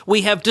go,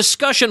 we have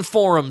discussion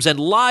forums and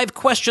live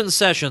question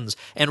sessions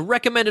and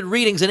recommended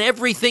readings and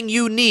everything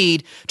you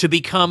need to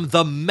become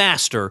the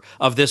master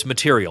of this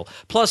material.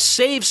 Plus,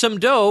 save some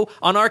dough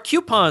on our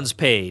coupons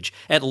page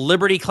at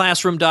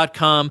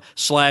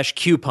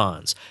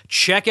libertyclassroom.com/coupons.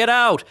 Check it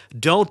out.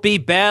 Don't be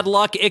Bad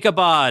Luck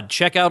Ichabod.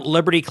 Check out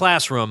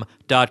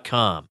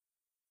libertyclassroom.com.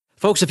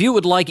 Folks, if you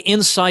would like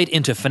insight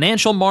into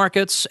financial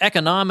markets,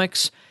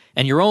 economics,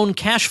 and your own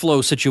cash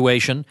flow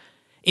situation,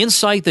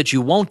 insight that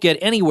you won't get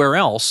anywhere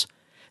else,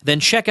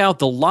 then check out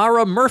the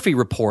Lara Murphy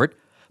Report,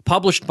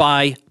 published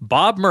by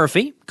Bob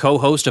Murphy,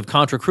 co-host of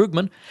Contra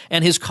Krugman,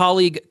 and his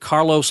colleague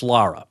Carlos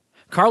Lara.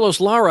 Carlos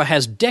Lara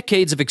has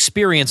decades of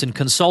experience in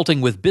consulting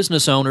with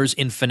business owners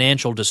in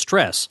financial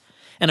distress.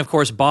 And of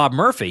course, Bob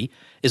Murphy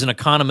is an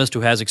economist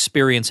who has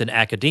experience in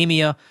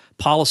academia,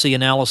 policy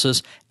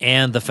analysis,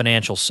 and the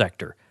financial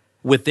sector.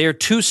 With their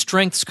two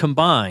strengths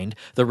combined,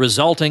 the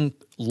resulting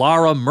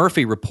Lara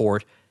Murphy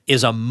Report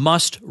is a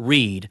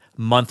must-read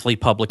monthly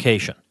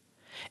publication.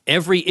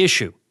 Every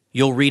issue,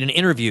 you'll read an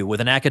interview with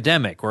an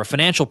academic or a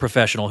financial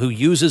professional who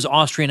uses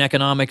Austrian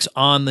economics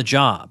on the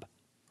job.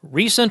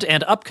 Recent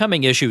and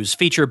upcoming issues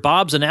feature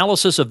Bob's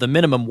analysis of the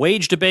minimum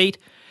wage debate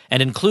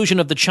and inclusion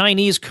of the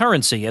Chinese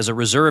currency as a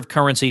reserve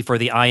currency for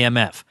the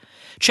IMF.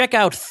 Check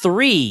out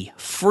 3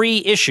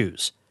 free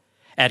issues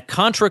at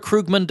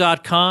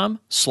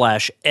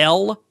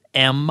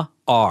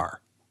contrakrugman.com/LMR.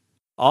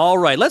 All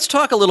right, let's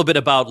talk a little bit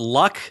about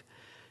luck,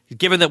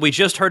 given that we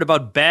just heard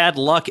about Bad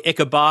Luck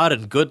Ichabod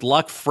and Good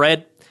Luck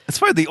Fred. It's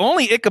funny, the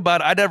only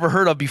Ichabod I'd ever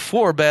heard of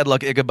before Bad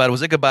Luck Ichabod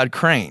was Ichabod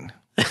Crane.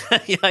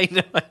 Yeah, I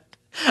know.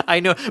 I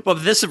know. Well,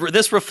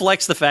 this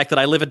reflects the fact that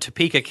I live in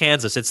Topeka,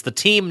 Kansas. It's the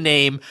team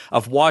name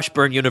of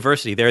Washburn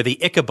University. They're the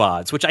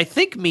Ichabods, which I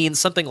think means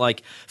something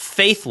like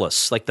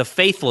faithless, like the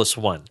faithless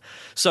one.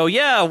 So,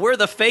 yeah, we're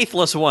the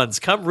faithless ones.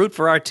 Come root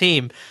for our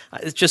team.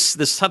 It's just,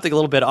 there's something a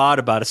little bit odd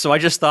about it. So I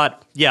just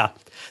thought, yeah,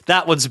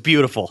 that one's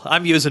beautiful.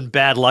 I'm using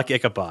Bad Luck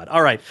Ichabod.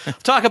 All right,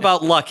 talk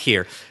about luck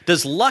here.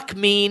 Does luck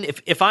mean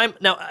if I'm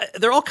now?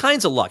 There are all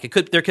kinds of luck.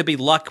 There could be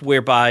luck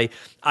whereby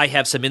I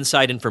have some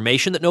inside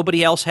information that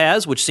nobody else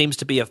has, which seems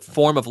to be a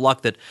form of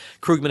luck that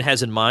Krugman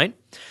has in mind.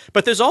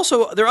 But there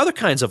are other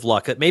kinds of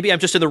luck that maybe I'm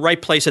just in the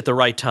right place at the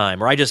right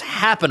time, or I just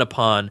happen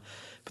upon,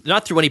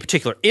 not through any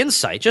particular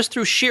insight, just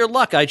through sheer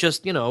luck. I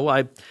just,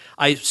 I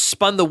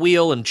spun the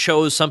wheel and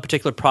chose some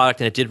particular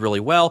product and it did really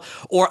well,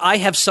 or I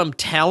have some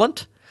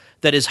talent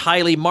that is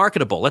highly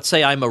marketable. Let's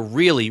say I'm a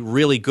really,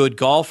 really good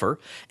golfer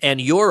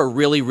and you're a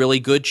really, really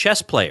good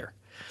chess player.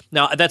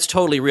 Now, that's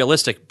totally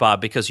realistic,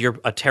 Bob, because you're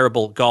a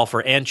terrible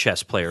golfer and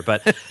chess player.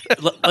 But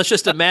let's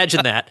just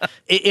imagine that.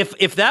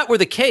 If that were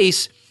the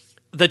case,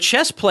 the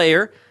chess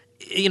player,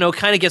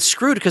 kind of gets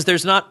screwed because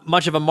there's not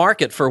much of a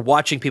market for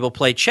watching people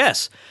play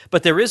chess.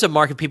 But there is a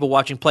market for people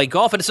watching play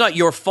golf, and it's not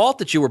your fault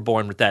that you were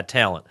born with that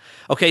talent.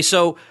 Okay,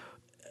 so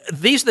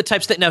these are the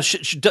types that now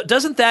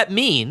doesn't that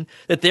mean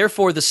that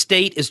therefore the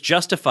state is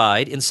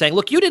justified in saying,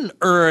 look, you didn't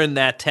earn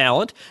that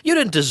talent, you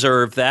didn't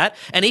deserve that,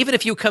 and even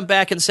if you come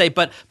back and say,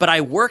 but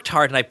I worked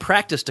hard and I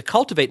practiced to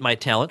cultivate my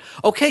talent,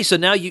 okay, so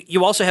now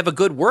you also have a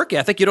good work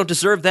ethic, you don't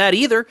deserve that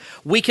either,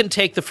 we can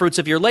take the fruits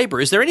of your labor.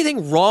 Is there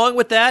anything wrong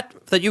with that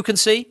you can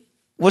see?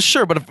 Well,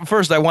 sure, but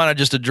first I want to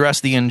just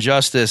address the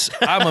injustice.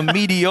 I'm a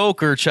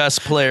mediocre chess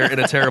player and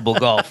a terrible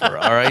golfer.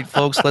 All right,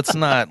 folks, let's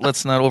not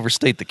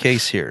overstate the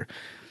case here.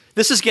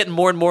 This is getting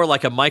more and more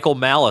like a Michael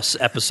Malice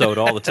episode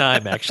all the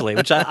time, actually,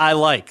 which I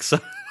like. So,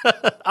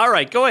 all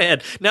right, go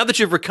ahead. Now that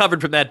you've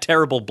recovered from that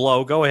terrible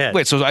blow, go ahead.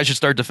 Wait, so I should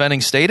start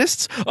defending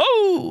statists?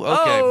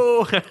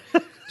 Oh, okay.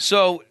 Oh.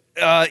 So,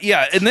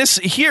 yeah, in this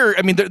here,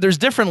 I mean, there's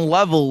different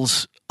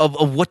levels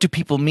of what do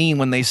people mean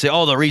when they say,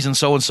 oh, the reason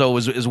so-and-so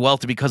is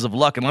wealthy because of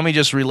luck. And let me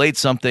just relate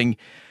something.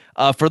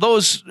 For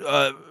those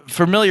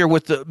familiar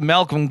with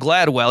Malcolm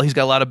Gladwell, he's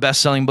got a lot of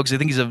best-selling books. I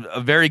think he's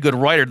a very good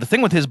writer. The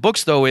thing with his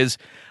books, though, is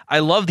I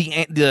love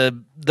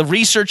the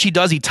research he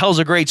does. He tells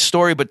a great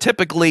story, but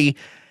typically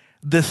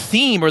the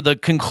theme or the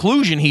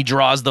conclusion he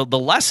draws, the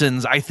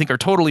lessons, I think are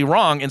totally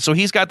wrong. And so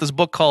he's got this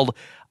book called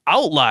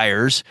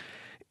Outliers.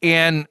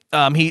 And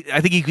I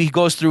think he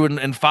goes through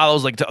and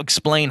follows, like, to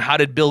explain how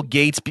did Bill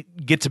Gates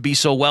get to be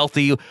so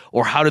wealthy,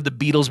 or how did the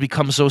Beatles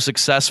become so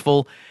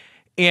successful.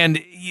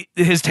 And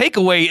his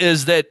takeaway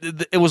is that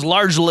it was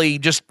largely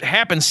just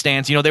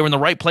happenstance. You know, they were in the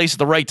right place at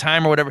the right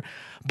time or whatever.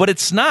 But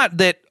it's not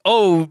that,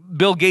 oh,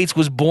 Bill Gates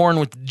was born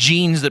with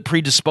genes that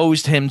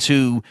predisposed him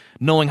to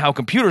knowing how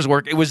computers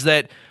work. It was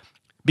that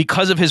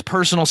because of his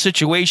personal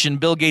situation,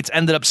 Bill Gates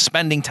ended up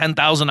spending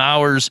 10,000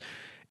 hours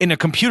in a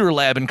computer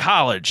lab in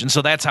college. And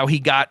so that's how he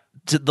got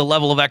to the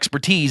level of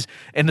expertise.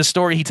 And the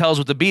story he tells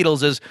with the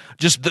Beatles is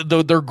just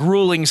their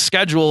grueling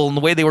schedule, and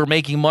the way they were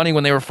making money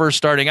when they were first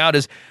starting out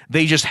is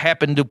they just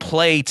happened to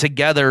play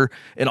together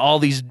in all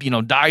these,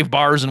 dive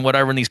bars and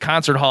whatever in these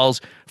concert halls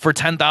for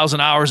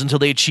 10,000 hours until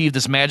they achieved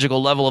this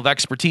magical level of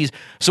expertise.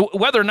 So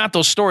whether or not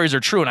those stories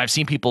are true, and I've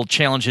seen people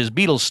challenge his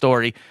Beatles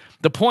story,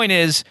 the point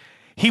is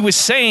he was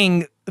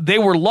saying they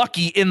were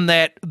lucky in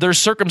that their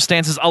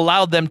circumstances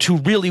allowed them to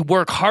really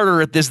work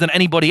harder at this than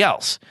anybody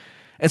else.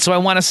 And so I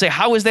want to say,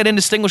 how is that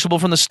indistinguishable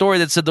from the story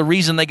that said the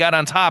reason they got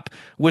on top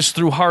was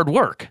through hard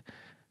work?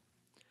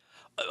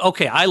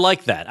 Okay, I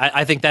like that.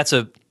 I think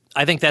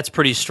that's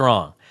pretty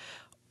strong.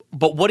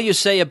 But what do you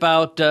say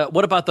about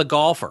what about the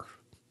golfer?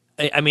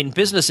 I mean,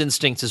 business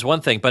instincts is one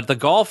thing, but the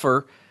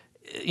golfer,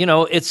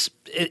 it's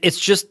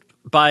just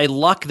by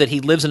luck that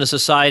he lives in a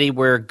society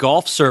where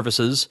golf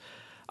services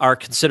are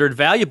considered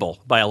valuable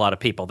by a lot of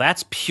people.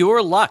 That's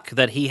pure luck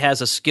that he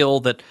has a skill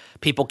that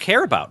people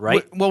care about,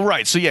 right? Well,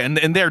 right. So, yeah,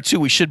 and there, too,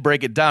 we should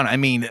break it down. I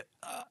mean,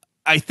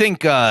 I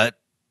think,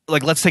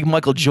 let's take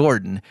Michael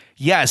Jordan.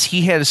 Yes,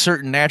 he had a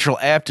certain natural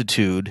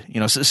aptitude.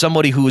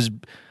 Somebody who was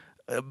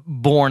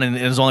born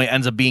and only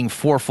ends up being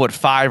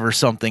 4'5" or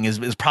something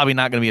is probably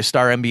not going to be a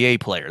star NBA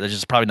player. That's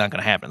just probably not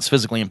going to happen. It's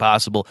physically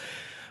impossible.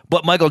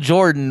 But Michael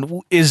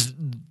Jordan is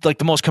like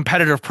the most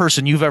competitive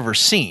person you've ever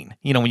seen.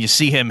 When you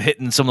see him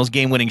hitting some of those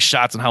game-winning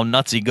shots and how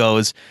nuts he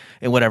goes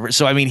and whatever.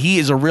 So, I mean, he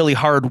is a really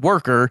hard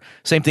worker.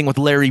 Same thing with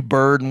Larry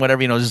Bird and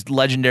whatever, just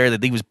legendary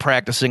that he was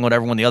practicing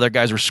whatever when the other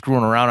guys were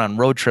screwing around on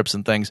road trips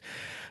and things.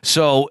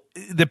 So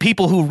the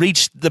people who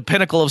reach the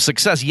pinnacle of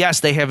success, yes,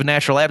 they have a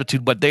natural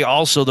aptitude, but they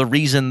also, the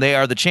reason they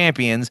are the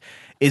champions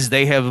is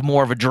they have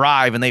more of a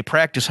drive and they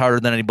practice harder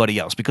than anybody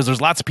else, because there's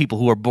lots of people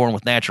who are born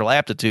with natural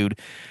aptitude.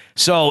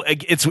 So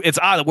it's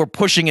odd that we're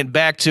pushing it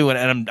back to,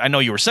 and I know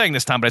you were saying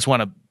this, Tom, but I just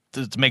want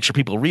to make sure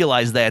people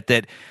realize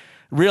that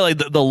really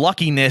the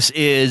luckiness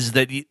is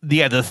that,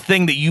 the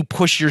thing that you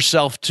push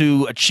yourself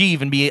to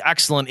achieve and be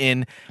excellent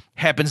in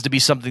happens to be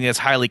something that's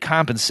highly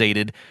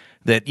compensated.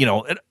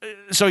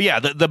 So yeah,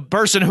 the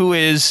person who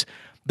is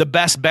the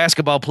best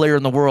basketball player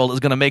in the world is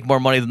going to make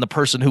more money than the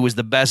person who is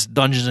the best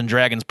Dungeons and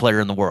Dragons player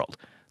in the world.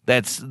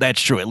 That's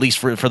true, at least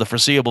for the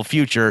foreseeable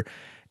future.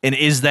 And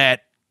is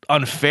that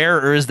unfair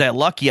or is that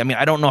lucky? I mean,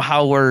 I don't know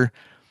how we're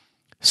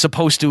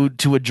supposed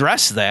to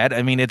address that.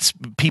 I mean, it's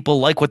people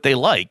like what they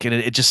like, and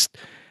it just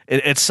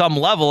at some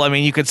level, I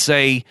mean, you could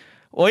say,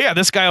 well, yeah,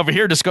 this guy over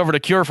here discovered a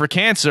cure for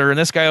cancer, and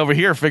this guy over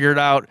here figured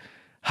out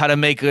how to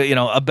make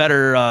a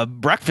better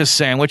breakfast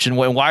sandwich, and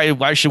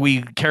why should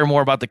we care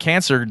more about the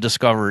cancer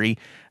discovery?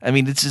 I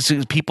mean, it's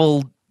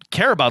people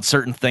care about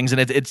certain things,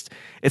 and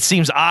it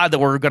seems odd that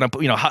we're gonna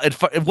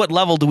at what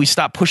level do we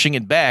stop pushing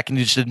it back and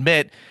just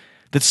admit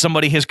that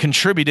somebody has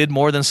contributed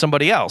more than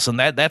somebody else, and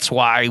that's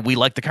why we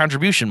like the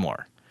contribution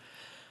more.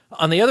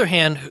 On the other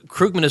hand,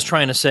 Krugman is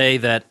trying to say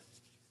that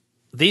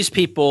these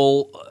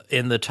people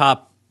in the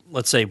top,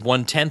 let's say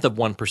 1/10 of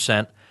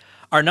 1%,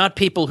 are not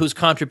people whose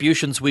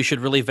contributions we should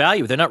really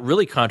value. They're not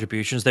really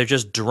contributions. They're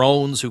just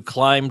drones who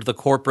climbed the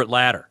corporate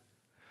ladder.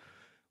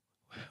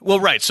 Well,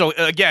 right. So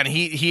again,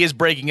 he is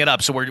breaking it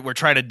up. So we're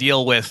trying to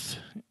deal with,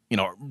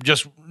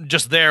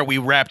 just there we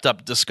wrapped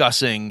up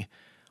discussing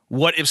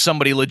what if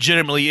somebody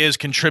legitimately is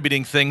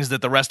contributing things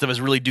that the rest of us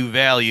really do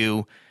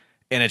value,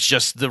 And it's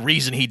just the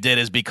reason he did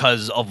is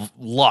because of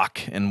luck.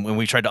 And when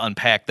we tried to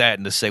unpack that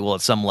and to say, well, at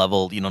some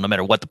level, no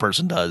matter what the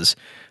person does,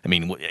 I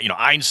mean,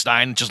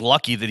 Einstein, just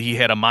lucky that he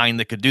had a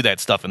mind that could do that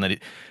stuff. And that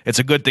it's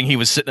a good thing he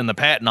was sitting in the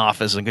patent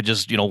office and could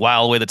just,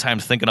 while away the time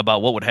thinking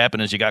about what would happen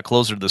as you got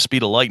closer to the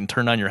speed of light and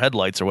turned on your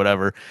headlights or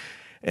whatever.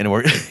 And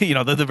we're,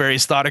 the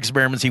various thought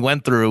experiments he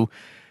went through.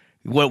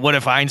 What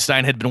if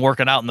Einstein had been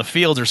working out in the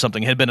fields or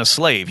something, had been a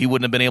slave? He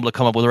wouldn't have been able to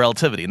come up with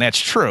relativity. And that's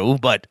true,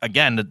 but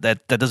again,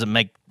 that doesn't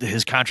make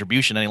his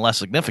contribution any less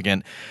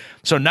significant.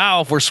 So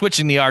now if we're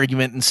switching the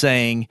argument and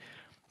saying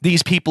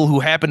these people who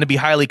happen to be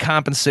highly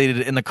compensated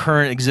in the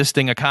current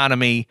existing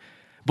economy,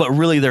 but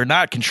really they're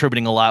not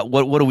contributing a lot,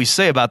 what do we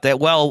say about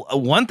that? Well,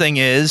 one thing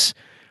is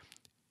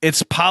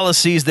it's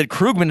policies that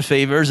Krugman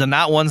favors and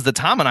not ones that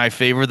Tom and I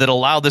favor that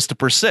allow this to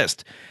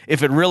persist.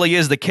 If it really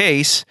is the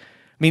case,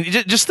 I mean,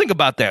 just think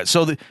about that.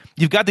 So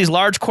you've got these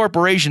large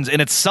corporations,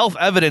 and it's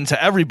self-evident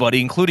to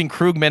everybody, including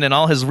Krugman and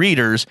all his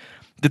readers,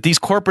 that these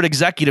corporate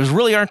executives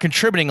really aren't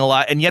contributing a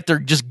lot, and yet they're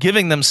just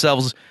giving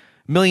themselves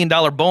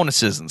million-dollar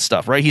bonuses and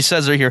stuff, right? He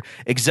says right here,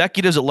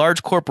 executives at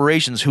large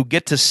corporations who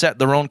get to set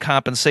their own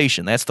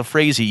compensation. That's the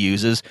phrase he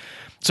uses.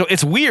 So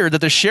it's weird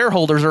that the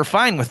shareholders are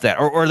fine with that.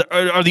 Or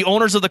are the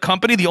owners of the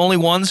company the only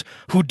ones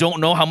who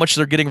don't know how much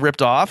they're getting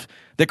ripped off?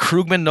 That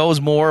Krugman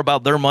knows more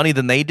about their money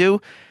than they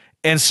do?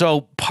 And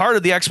so part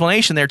of the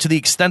explanation there, to the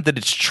extent that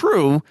it's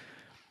true,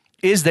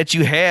 is that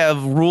you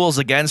have rules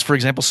against, for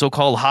example,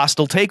 so-called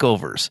hostile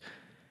takeovers.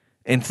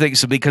 And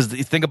because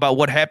think about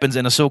what happens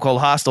in a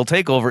so-called hostile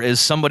takeover is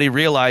somebody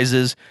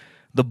realizes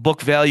the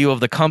book value of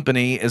the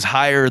company is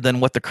higher than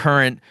what the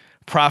current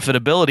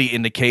profitability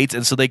indicates,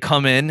 and so they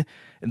come in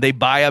and they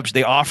buy up,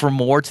 they offer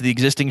more to the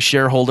existing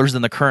shareholders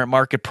than the current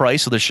market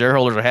price, so the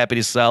shareholders are happy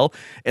to sell,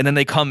 and then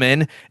they come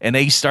in and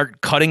they start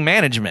cutting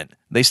management.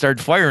 They start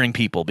firing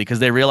people because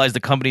they realize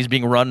the company's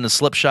being run in a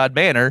slipshod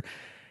manner.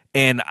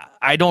 And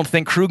I don't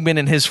think Krugman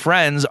and his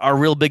friends are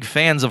real big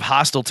fans of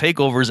hostile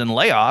takeovers and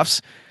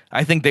layoffs.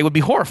 I think they would be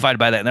horrified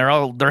by that,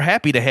 and they're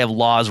happy to have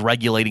laws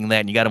regulating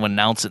that, and you got to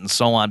announce it and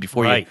so on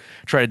before you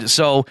try to.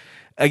 So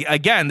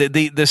again,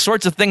 the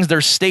sorts of things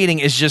they're stating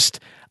is just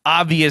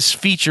obvious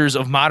features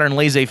of modern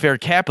laissez-faire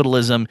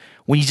capitalism.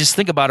 When you just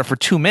think about it for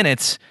 2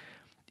 minutes,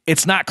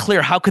 it's not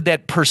clear how could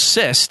that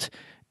persist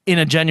in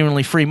a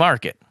genuinely free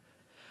market.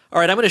 All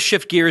right, I'm going to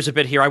shift gears a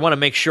bit here. I want to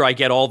make sure I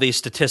get all these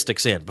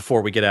statistics in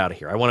before we get out of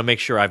here. I want to make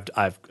sure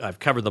I've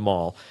covered them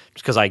all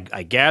because I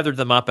gathered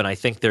them up and I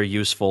think they're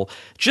useful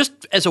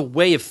just as a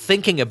way of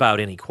thinking about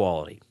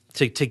inequality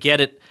to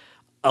get it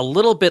a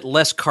little bit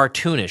less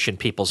cartoonish in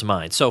people's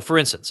minds. So, for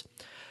instance,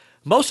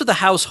 most of the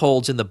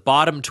households in the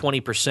bottom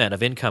 20%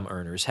 of income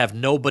earners have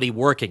nobody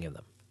working in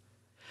them.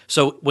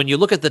 So when you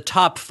look at the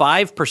top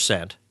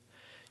 5%,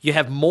 you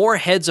have more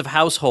heads of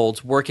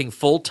households working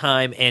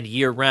full-time and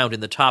year-round in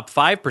the top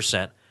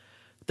 5%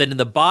 than in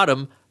the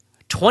bottom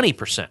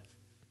 20%.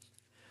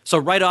 So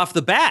right off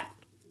the bat,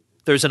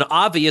 there's an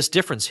obvious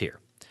difference here.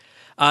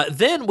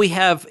 Then we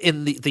have,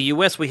 in the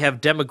U.S., we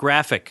have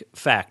demographic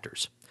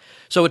factors.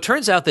 So it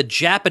turns out that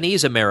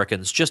Japanese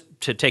Americans, just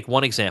to take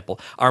one example,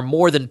 are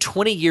more than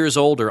 20 years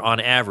older on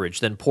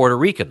average than Puerto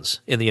Ricans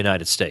in the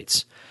United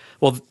States.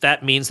 Well,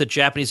 that means that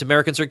Japanese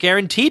Americans are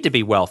guaranteed to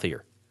be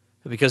wealthier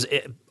because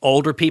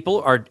older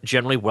people are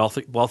generally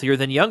wealthier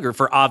than younger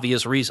for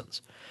obvious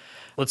reasons.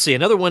 Let's see.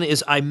 Another one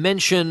is I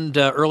mentioned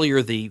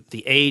earlier the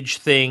age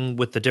thing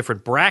with the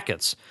different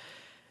brackets.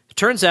 It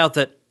turns out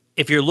that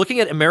if you're looking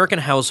at American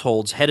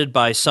households headed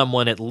by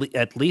someone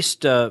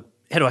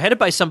headed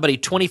by somebody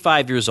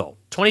 25 years old,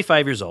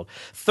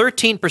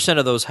 13%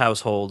 of those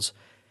households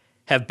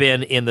have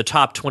been in the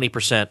top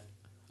 20%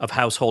 of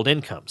household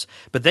incomes.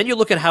 But then you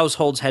look at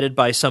households headed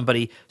by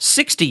somebody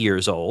 60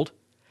 years old,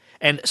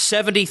 and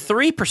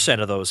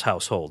 73% of those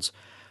households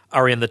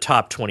are in the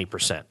top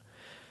 20%.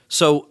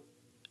 So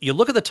you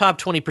look at the top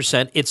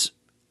 20%, it's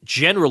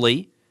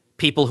generally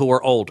people who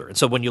are older. And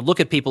so when you look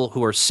at people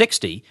who are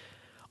 60,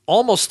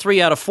 almost 3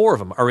 out of 4 of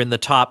them are in the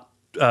top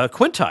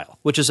quintile,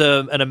 which is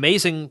an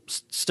amazing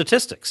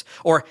statistics,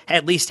 or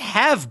at least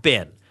have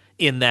been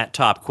in that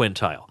top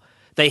quintile.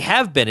 They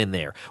have been in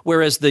there,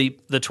 whereas the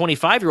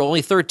 25-year-old,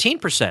 only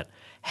 13%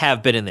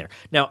 have been in there.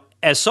 Now,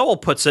 as Sowell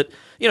puts it,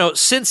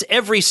 since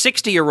every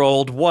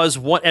 60-year-old was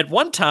at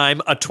one time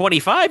a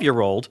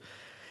 25-year-old,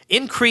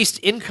 increased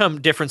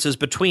income differences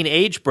between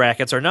age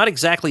brackets are not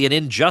exactly an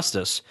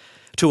injustice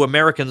to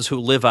Americans who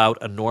live out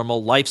a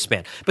normal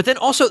lifespan. But then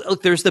also,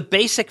 look, there's the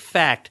basic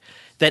fact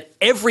that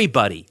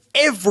everybody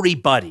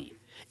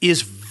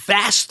is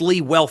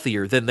vastly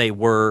wealthier than they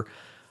were.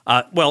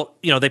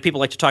 People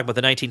like to talk about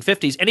the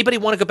 1950s. Anybody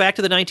want to go back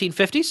to the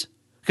 1950s?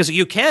 Because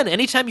you can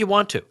anytime you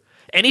want to.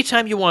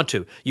 Anytime you want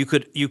to. You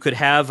could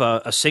have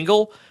a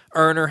single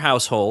earner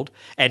household,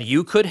 and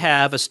you could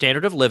have a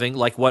standard of living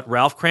like what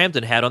Ralph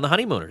Cramden had on The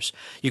Honeymooners.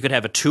 You could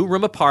have a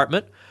 2-room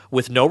apartment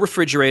with no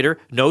refrigerator,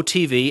 no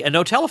TV, and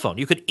no telephone.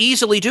 You could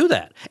easily do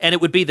that. And it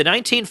would be the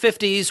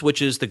 1950s,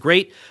 which is the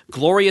great,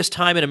 glorious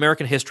time in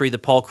American history that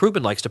Paul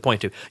Krugman likes to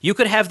point to. You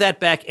could have that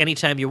back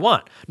anytime you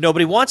want.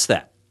 Nobody wants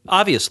that,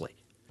 obviously.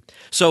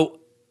 So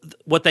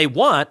what they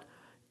want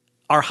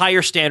are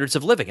higher standards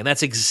of living. And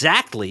that's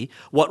exactly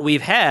what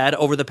we've had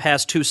over the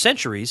past 2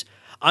 centuries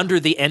under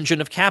the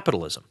engine of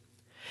capitalism.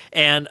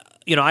 And,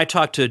 I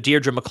talked to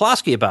Deirdre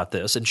McCloskey about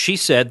this, and she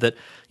said that,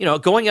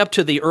 going up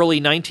to the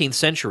early 19th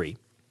century,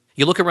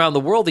 you look around the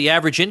world, the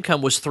average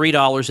income was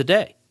 $3 a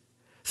day.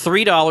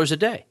 $3 a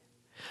day.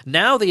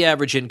 Now the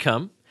average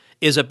income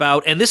is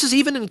about, and this is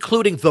even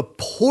including the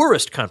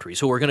poorest countries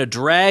who are going to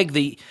drag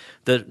the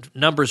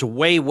numbers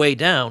way, way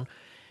down,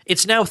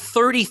 it's now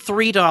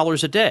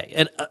 $33 a day,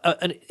 and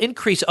an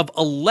increase of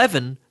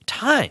 11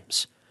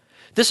 times.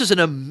 This is an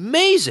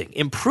amazing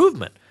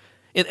improvement.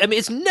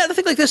 It's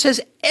nothing like this has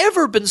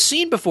ever been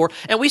seen before,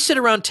 and we sit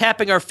around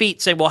tapping our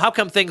feet saying, well, how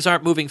come things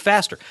aren't moving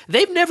faster?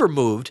 They've never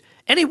moved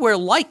anywhere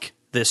like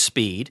this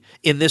speed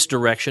in this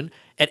direction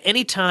at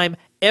any time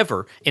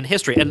ever in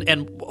history.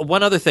 And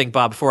one other thing,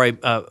 Bob, before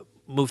I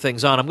move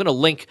things on, I'm going to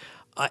link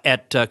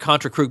at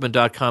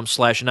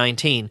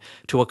contrakrugman.com/19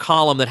 to a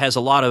column that has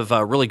a lot of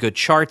really good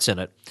charts in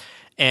it.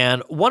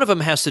 And one of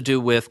them has to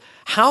do with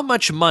how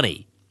much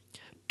money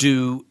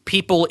do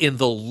people in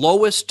the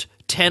lowest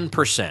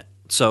 10%,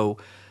 so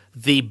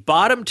the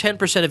bottom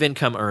 10% of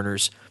income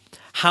earners,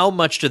 how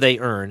much do they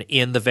earn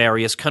in the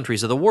various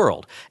countries of the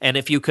world? And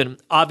if you can,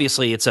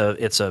 obviously it's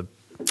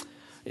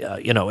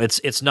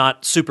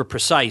not super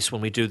precise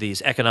when we do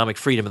these economic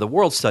freedom of the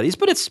world studies,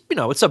 but it's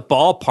a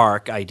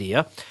ballpark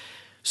idea.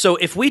 So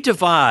if we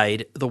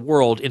divide the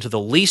world into the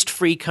least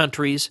free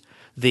countries,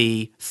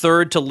 the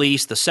third to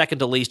least, the second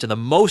to least, and the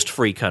most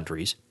free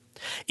countries,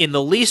 in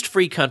the least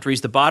free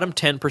countries, the bottom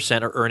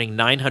 10% are earning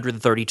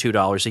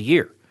 $932 a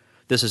year.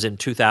 This is in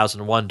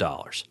 2001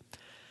 dollars.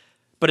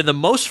 But in the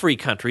most free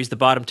countries, the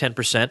bottom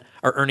 10%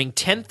 are earning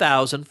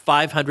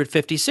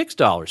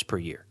 $10,556 per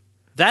year.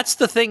 That's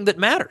the thing that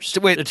matters.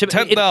 Wait,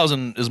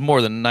 10,000 is more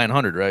than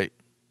 900, right?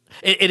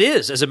 It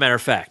is, as a matter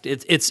of fact.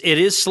 It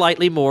is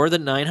slightly more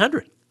than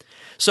 900.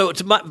 So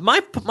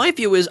my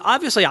view is,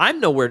 obviously I'm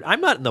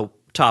not in the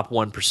top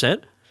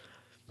 1%,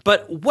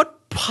 but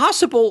what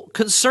possible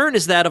concern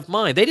is that of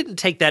mine? They didn't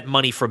take that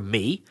money from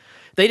me.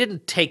 They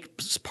didn't take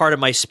part of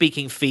my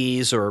speaking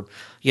fees or,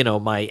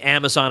 my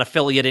Amazon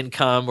affiliate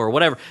income or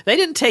whatever. They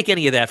didn't take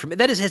any of that from me.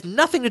 That has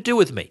nothing to do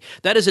with me.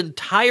 That is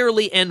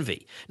entirely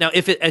envy. Now,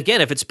 if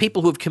it's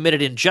people who have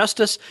committed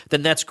injustice,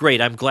 then that's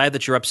great. I'm glad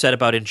that you're upset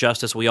about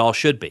injustice. We all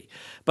should be.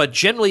 But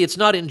generally, it's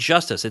not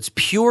injustice. It's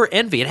pure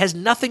envy. It has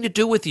nothing to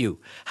do with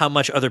you, how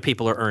much other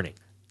people are earning.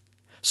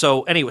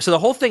 So anyway, the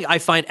whole thing I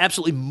find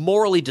absolutely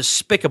morally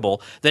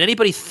despicable that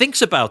anybody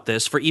thinks about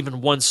this for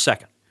even 1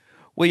 second.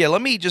 Well, yeah,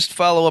 let me just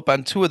follow up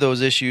on 2 of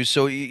those issues.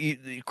 So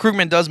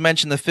Krugman does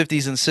mention the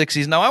 50s and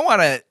 60s. Now, I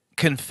want to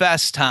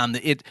confess, Tom,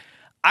 that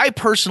I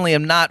personally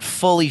am not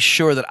fully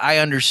sure that I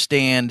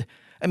understand.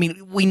 I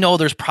mean, we know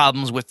there's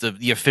problems with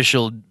the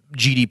official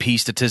GDP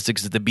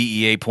statistics that the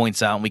BEA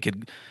points out, and we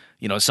could,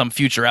 some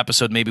future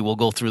episode, maybe we'll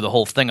go through the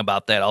whole thing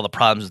about that, all the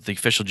problems with the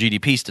official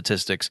GDP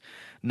statistics,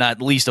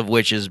 not least of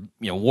which is,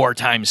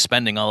 wartime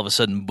spending all of a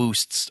sudden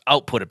boosts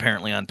output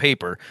apparently on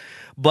paper.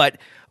 But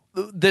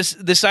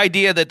this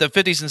idea that the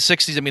 50s and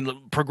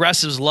 60s,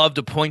 progressives love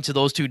to point to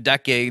those 2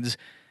 decades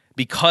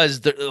because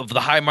of the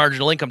high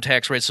marginal income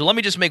tax rate. So let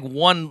me just make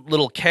one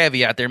little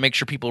caveat there, make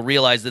sure people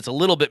realize that's a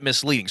little bit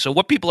misleading. So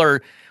what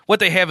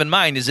they have in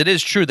mind is it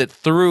is true that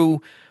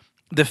through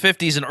the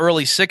 50s and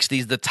early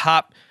 60s, the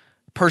top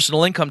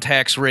personal income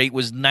tax rate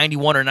was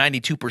 91 or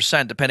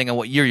 92%, depending on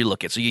what year you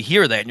look at. So you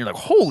hear that and you're like,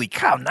 holy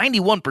cow,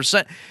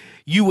 91%.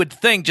 You would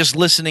think, just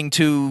listening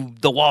to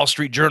the Wall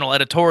Street Journal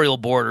editorial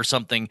board or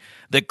something,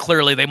 that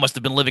clearly they must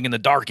have been living in the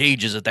dark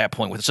ages at that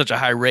point with such a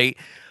high rate.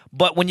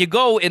 But when you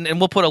go, and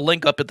we'll put a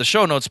link up at the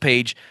show notes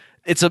page,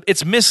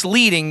 it's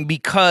misleading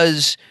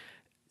because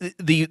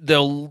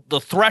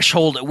the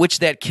threshold at which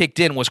that kicked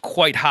in was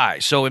quite high.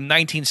 So in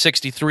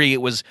 1963,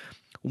 it was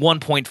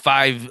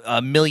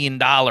 $1.5 million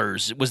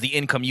was the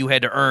income you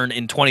had to earn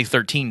in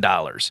 2013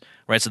 dollars,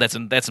 right? So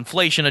that's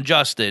inflation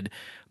adjusted.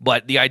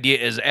 But the idea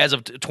is, as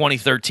of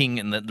 2013,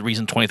 and the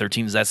reason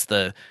 2013 is that's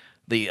the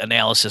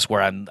analysis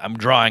where I'm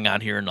drawing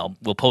on here, and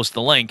we'll post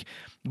the link.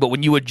 But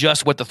when you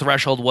adjust what the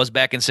threshold was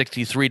back in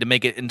 63 to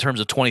make it in terms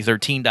of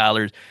 2013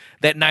 dollars,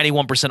 that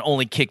 91%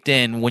 only kicked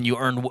in when you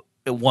earned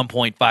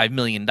 $1.5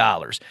 million.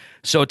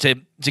 So to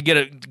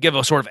give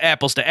a sort of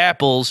apples to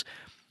apples,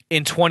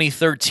 in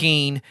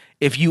 2013,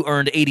 if you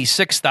earned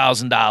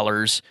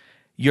 $86,000,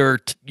 your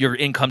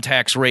income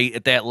tax rate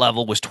at that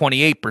level was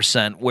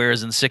 28%,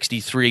 whereas in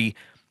 63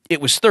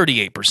 it was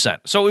 38%.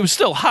 So it was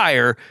still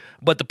higher,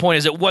 but the point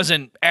is it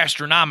wasn't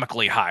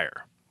astronomically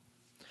higher.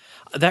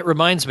 That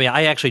reminds me,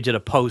 I actually did a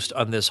post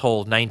on this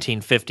whole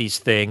 1950s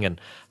thing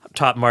and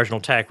top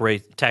marginal tax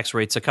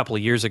rates a couple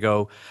of years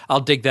ago.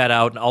 I'll dig that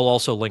out, and I'll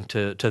also link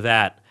to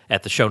that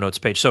at the show notes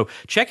page. So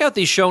check out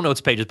these show notes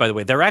pages, by the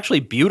way. They're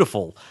actually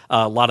beautiful.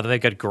 A lot of them, they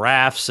got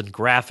graphs and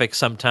graphics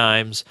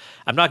sometimes.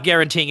 I'm not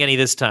guaranteeing any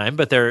this time,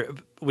 but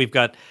we've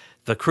got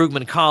the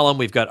Krugman column.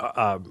 We've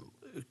got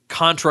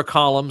contra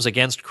columns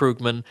against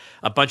Krugman,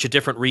 a bunch of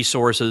different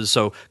resources.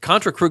 So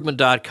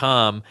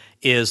contrakrugman.com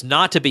is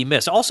not to be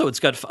missed. Also, it's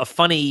got a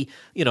funny,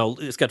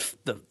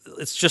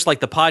 it's just like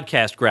the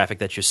podcast graphic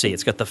that you see.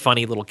 It's got the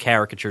funny little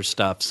caricature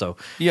stuff. So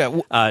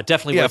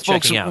definitely worth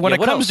folks, checking out. When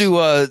it comes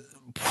to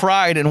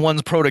pride in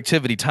one's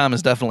productivity, Tom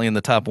is definitely in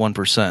the top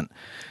 1%.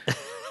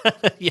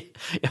 Yeah.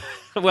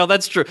 Well,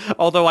 that's true.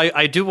 Although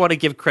I do want to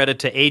give credit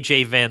to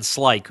AJ Van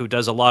Slyke, who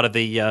does a lot of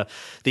the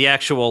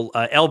actual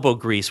elbow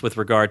grease with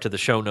regard to the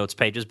show notes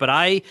pages. But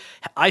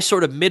I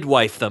sort of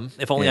midwife them.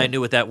 If only I knew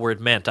what that word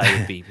meant, I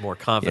would be more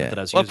confident that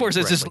I was using of course,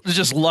 it correctly. it's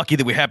just lucky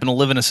that we happen to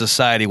live in a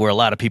society where a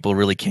lot of people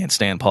really can't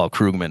stand Paul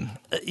Krugman.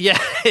 Yeah,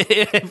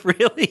 it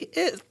really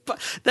is.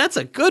 That's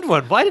a good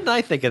one. Why didn't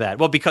I think of that?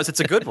 Well, because it's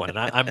a good one, and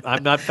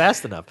I'm not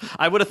fast enough.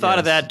 I would have thought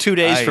of that 2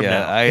 days from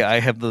now. I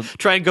have the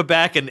try and go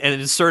back and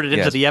insert it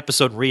into the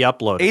episode and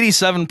re-upload it.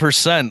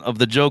 87% of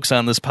the jokes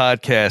on this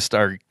podcast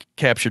are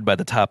captured by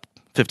the top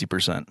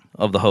 50%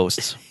 of the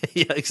hosts.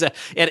 Yeah,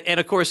 exactly. And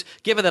of course,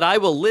 given that I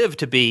will live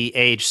to be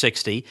age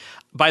 60,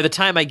 by the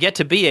time I get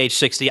to be age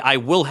 60, I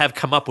will have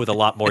come up with a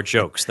lot more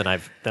jokes than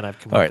I've come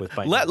up with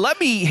by now. Let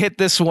me hit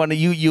this one.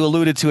 You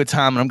alluded to it,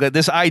 Tom, and I'm glad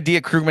this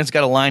idea. Krugman's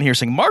got a line here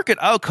saying market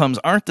outcomes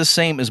aren't the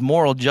same as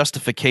moral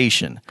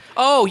justification.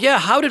 Oh yeah,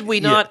 how did we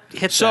not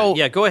hit that?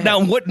 Yeah, go ahead.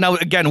 Now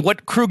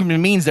what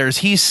Krugman means there is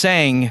he's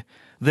saying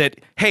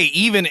that, hey,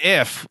 even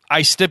if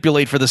I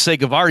stipulate for the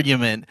sake of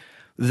argument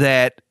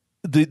that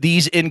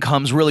these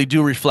incomes really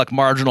do reflect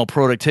marginal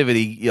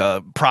productivity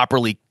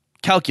properly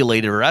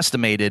calculated or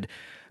estimated,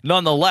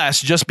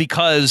 nonetheless, just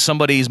because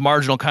somebody's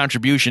marginal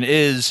contribution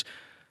is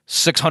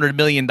 $600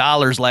 million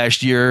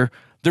last year,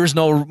 there's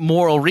no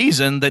moral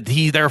reason that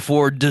he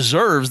therefore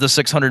deserves the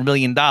 $600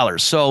 million.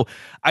 So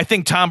I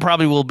think Tom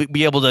probably will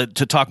be able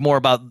to talk more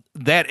about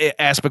that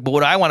aspect. But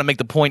what I want to make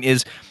the point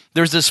is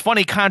there's this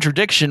funny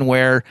contradiction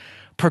where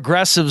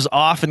progressives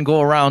often go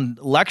around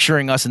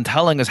lecturing us and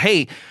telling us,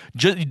 hey,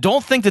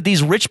 don't think that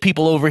these rich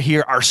people over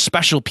here are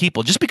special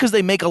people. Just because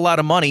they make a lot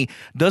of money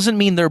doesn't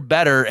mean they're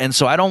better. And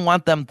so I don't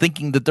want them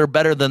thinking that they're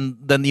better than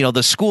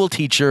the school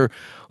teacher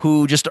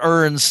who just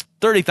earns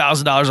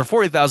 $30,000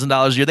 or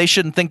 $40,000 a year. They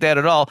shouldn't think that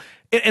at all.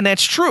 And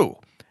that's true.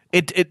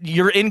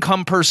 Your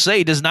income per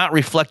se does not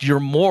reflect your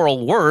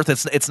moral worth.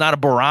 It's not a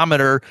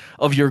barometer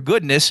of your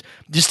goodness.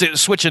 Just to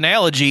switch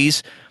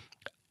analogies,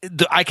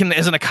 I can,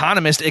 as an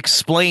economist,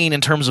 explain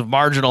in terms of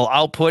marginal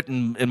output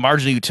and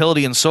marginal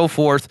utility and so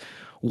forth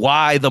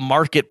why the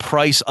market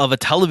price of a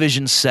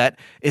television set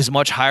is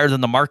much higher than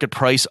the market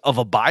price of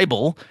a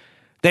Bible.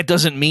 That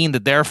doesn't mean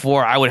that,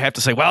 therefore, I would have to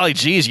say, well,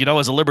 geez,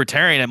 as a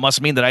libertarian, it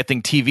must mean that I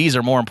think TVs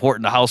are more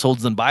important to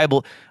households than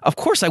Bible. Of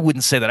course I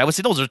wouldn't say that. I would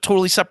say those are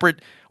totally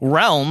separate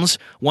realms.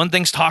 One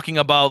thing's talking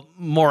about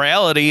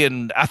morality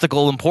and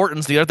ethical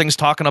importance. The other thing's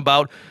talking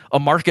about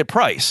a market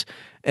price.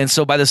 And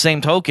so by the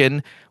same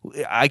token,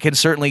 I can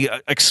certainly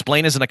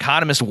explain as an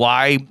economist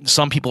why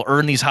some people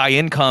earn these high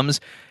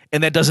incomes,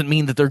 and that doesn't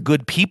mean that they're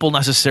good people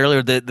necessarily,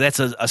 or that that's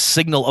a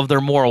signal of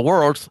their moral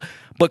worth.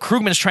 But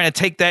Krugman's trying to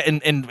take that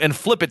and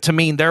flip it to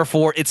mean,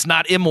 therefore, it's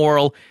not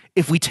immoral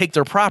if we take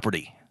their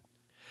property.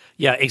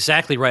 Yeah,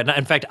 exactly right.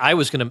 In fact, I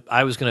was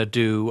gonna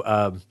do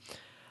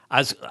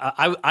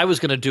I was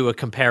going to do a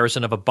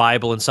comparison of a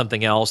Bible and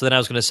something else. Then I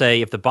was going to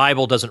say, if the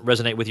Bible doesn't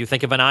resonate with you,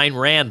 think of an Ayn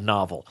Rand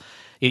novel.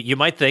 You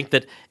might think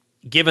that,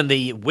 given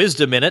the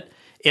wisdom in it,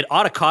 it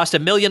ought to cost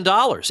 $1 million.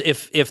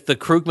 If the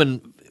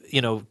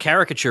Krugman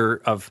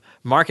caricature of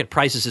market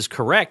prices is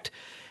correct,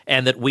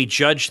 and that we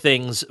judge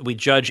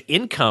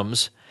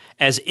incomes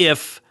as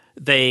if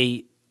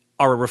they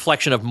are a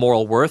reflection of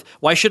moral worth,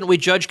 why shouldn't we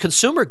judge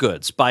consumer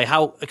goods by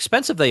how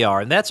expensive they are?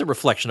 And that's a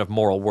reflection of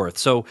moral worth.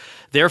 So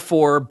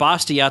therefore,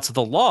 Bastiat's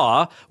The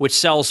Law, which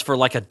sells for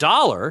like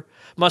 $1,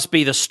 must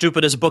be the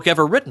stupidest book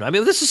ever written. I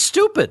mean, this is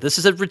stupid. This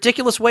is a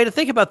ridiculous way to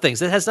think about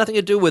things. It has nothing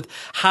to do with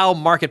how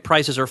market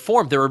prices are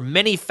formed. There are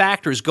many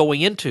factors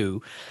going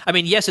into,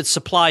 yes, it's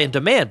supply and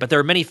demand, but there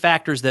are many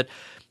factors that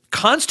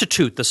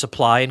constitute the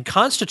supply and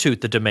constitute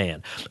the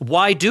demand.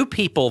 Why do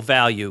people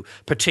value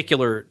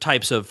particular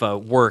types of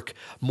work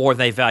more than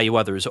they value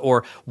others?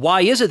 Or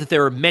why is it that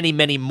there are many,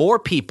 many more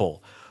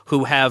people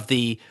who have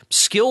the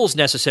skills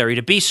necessary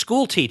to be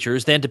school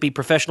teachers than to be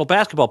professional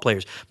basketball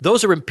players?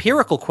 Those are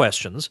empirical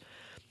questions,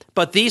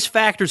 but these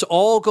factors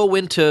all go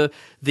into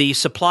the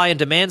supply and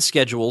demand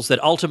schedules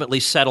that ultimately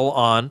settle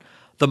on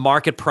the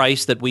market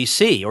price that we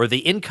see, or the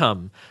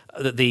income,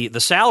 the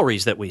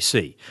salaries that we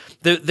see.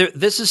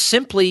 This is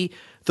simply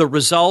the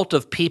result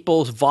of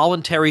people's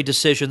voluntary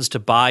decisions to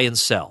buy and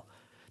sell.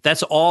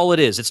 That's all it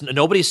is.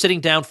 Nobody's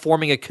sitting down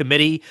forming a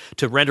committee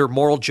to render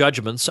moral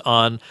judgments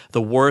on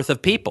the worth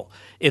of people.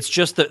 It's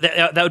just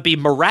that would be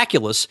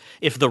miraculous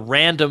if the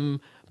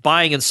random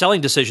buying and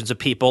selling decisions of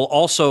people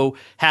also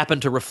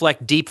happen to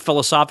reflect deep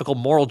philosophical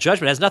moral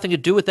judgment. It has nothing to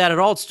do with that at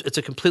all. It's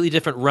a completely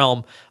different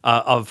realm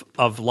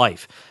of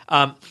life.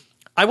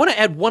 I want to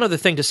add one other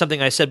thing to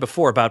something I said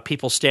before about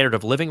people's standard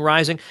of living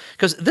rising,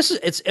 because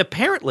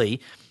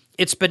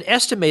it's been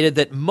estimated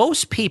that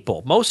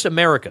most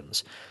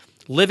Americans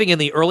living in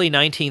the early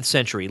 19th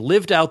century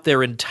lived out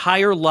their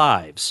entire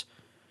lives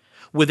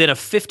within a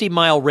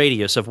 50-mile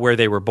radius of where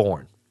they were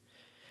born.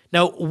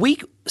 Now,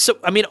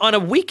 on a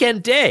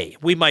weekend day,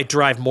 we might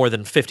drive more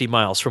than 50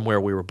 miles from where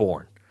we were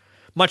born.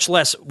 Much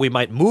less we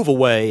might move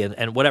away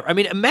and whatever. I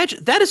mean,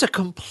 imagine that is a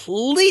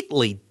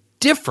completely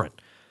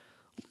different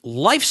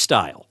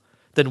lifestyle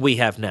than we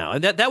have now.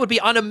 And that would be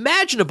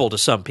unimaginable to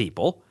some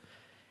people.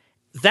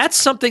 That's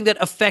something that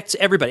affects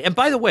everybody. And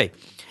by the way,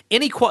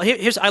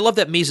 inequality. I love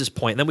that Mises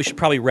point, and then we should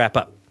probably wrap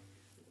up.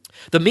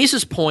 The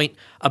Mises point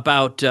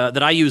about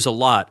that I use a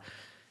lot,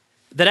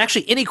 that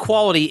actually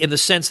inequality in the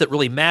sense that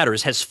really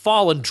matters has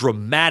fallen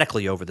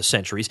dramatically over the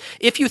centuries.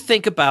 If you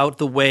think about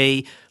the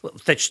way,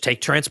 let's take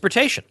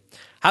transportation.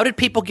 How did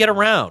people get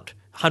around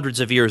hundreds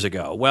of years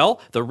ago? Well,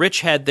 the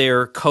rich had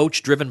their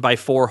coach driven by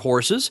 4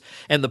 horses,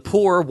 and the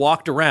poor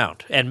walked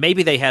around. And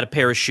maybe they had a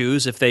pair of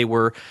shoes if they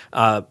were,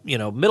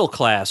 middle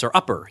class or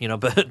upper,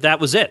 but that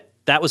was it.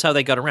 That was how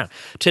they got around.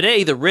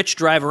 Today, the rich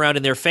drive around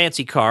in their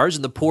fancy cars,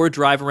 and the poor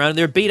drive around in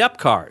their beat-up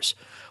cars.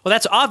 Well,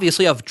 that's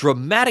obviously a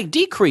dramatic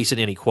decrease in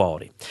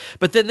inequality.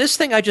 But then this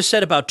thing I just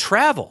said about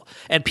travel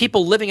and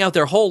people living out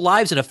their whole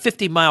lives in a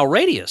 50-mile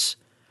radius.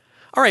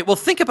 All right, well,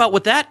 think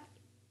about that,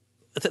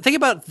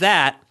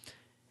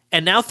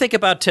 and now think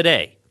about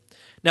today.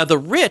 Now, the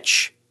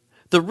rich,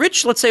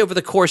 let's say over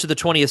the course of the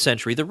 20th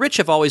century, the rich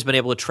have always been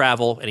able to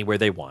travel anywhere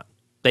they want.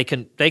 They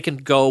can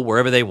go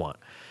wherever they want.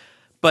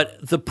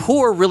 But the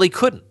poor really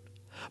couldn't.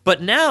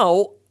 But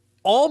now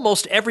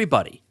almost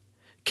everybody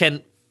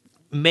can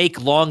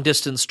make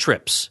long-distance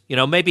trips.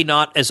 Maybe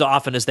not as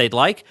often as they'd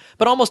like,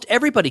 but almost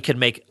everybody can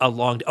make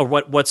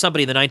what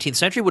somebody in the 19th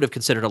century would have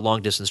considered a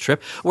long-distance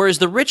trip, whereas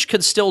the rich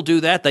can still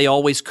do that. They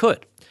always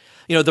could.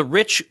 The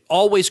rich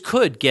always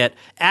could get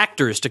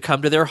actors to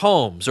come to their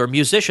homes or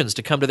musicians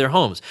to come to their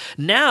homes.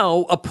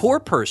 Now, a poor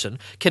person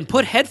can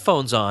put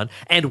headphones on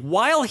and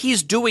while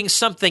he's doing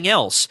something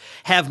else,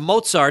 have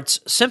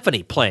Mozart's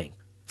symphony playing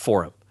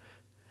for him.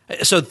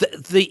 So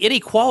the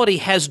inequality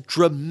has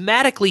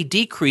dramatically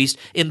decreased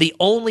in the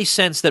only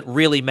sense that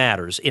really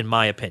matters, in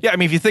my opinion. Yeah, I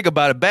mean, if you think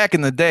about it, back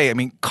in the day, I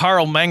mean,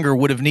 Carl Menger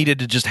would have needed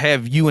to just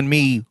have you and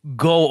me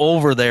go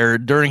over there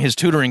during his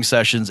tutoring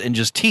sessions and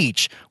just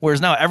teach, whereas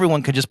now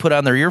everyone can just put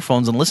on their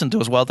earphones and listen to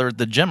us while they're at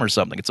the gym or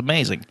something. It's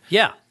amazing.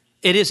 Yeah,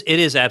 it is. It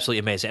is absolutely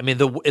amazing. I mean,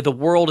 the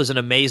world is an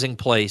amazing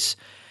place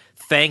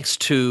thanks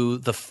to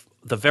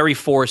the very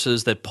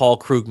forces that Paul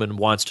Krugman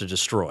wants to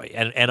destroy.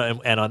 And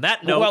on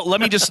that note, well, let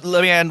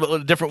me add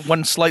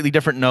one slightly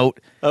different note.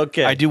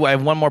 Okay, I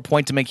have one more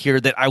point to make here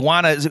that I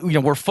want to.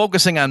 We're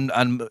focusing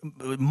on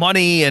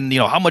money and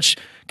how much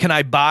can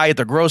I buy at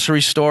the grocery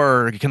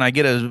store, or can I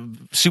get a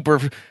super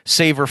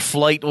saver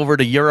flight over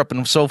to Europe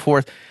and so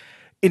forth.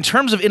 In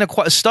terms of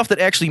inequality, stuff that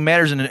actually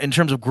matters in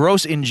terms of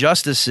gross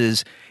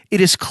injustices,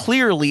 it is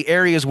clearly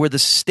areas where the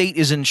state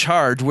is in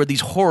charge where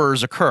these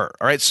horrors occur.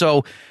 All right,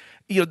 so.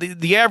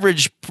 The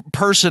average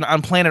person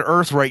on planet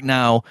Earth right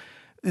now,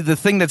 the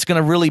thing that's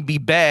going to really be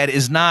bad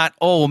is not,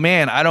 oh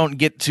man, I don't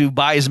get to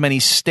buy as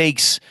many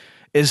steaks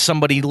as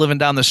somebody living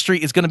down the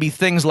street. It's going to be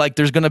things like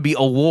there's going to be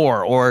a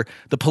war, or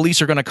the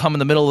police are going to come in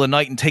the middle of the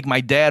night and take my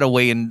dad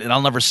away and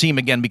I'll never see him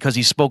again because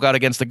he spoke out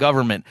against the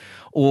government,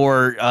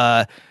 or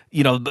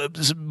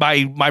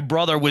my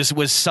brother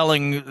was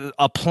selling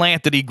a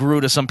plant that he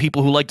grew to some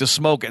people who like to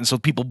smoke, and so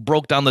people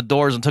broke down the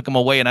doors and took him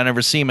away, and I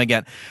never see him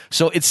again.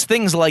 So it's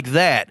things like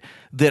that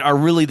are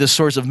really the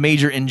source of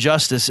major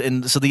injustice.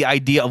 And so the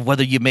idea of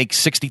whether you make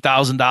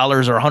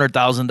 $60,000 or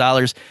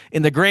 $100,000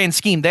 in the grand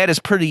scheme, that is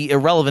pretty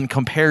irrelevant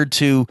compared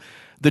to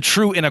the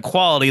true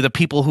inequality, the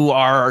people who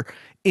are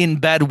in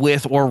bed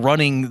with or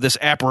running this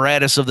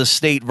apparatus of the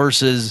state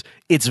versus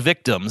its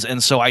victims.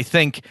 And so I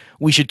think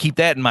we should keep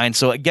that in mind.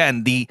 So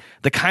again, the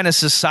kind of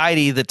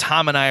society that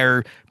Tom and I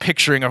are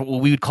picturing, or what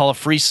we would call a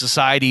free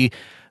society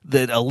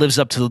that lives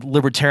up to the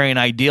libertarian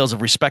ideals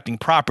of respecting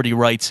property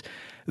rights,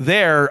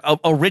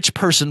 a rich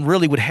person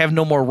really would have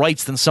no more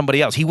rights than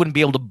somebody else. He wouldn't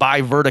be able to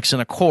buy verdicts in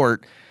a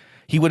court.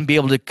 He wouldn't be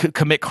able to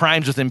commit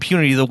crimes with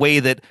impunity the way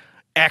that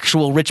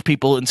actual rich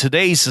people in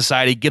today's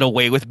society get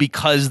away with,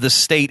 because the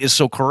state is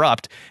so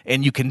corrupt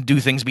and you can do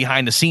things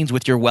behind the scenes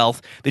with your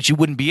wealth that you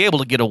wouldn't be able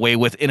to get away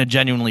with in a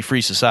genuinely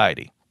free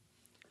society.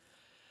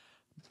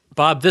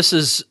 Bob, this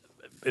is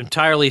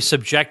entirely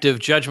subjective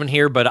judgment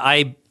here, but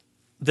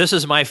this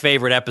is my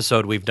favorite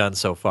episode we've done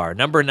so far.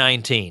 Number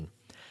 19.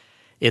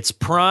 It's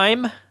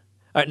prime.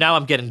 Now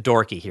I'm getting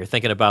dorky here,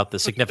 thinking about the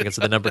significance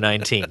of the number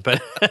 19. But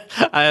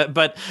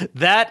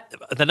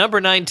the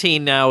number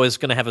 19 now is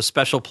going to have a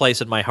special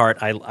place in my heart.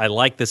 I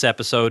like this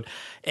episode.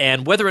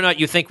 And whether or not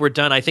you think we're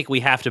done, I think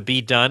we have to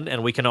be done,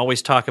 and we can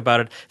always talk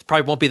about it. It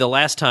probably won't be the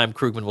last time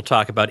Krugman will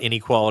talk about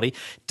inequality.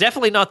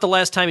 Definitely not the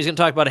last time he's going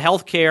to talk about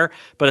health care,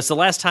 but it's the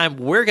last time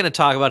we're going to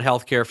talk about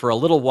health care for a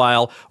little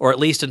while, or at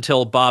least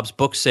until Bob's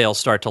book sales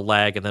start to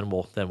lag, and then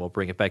we'll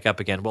bring it back up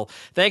again. Well,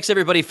 thanks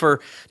everybody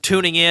for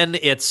tuning in.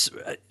 It's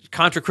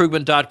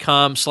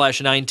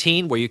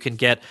ContraKrugman.com/19, where you can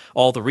get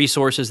all the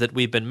resources that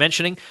we've been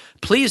mentioning.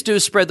 Please do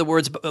spread the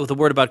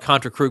word about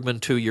Contra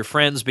Krugman to your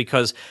friends,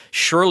 because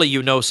surely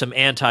you know some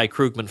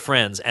anti-Krugman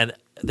friends, and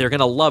they're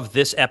going to love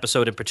this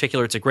episode in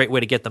particular. It's a great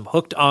way to get them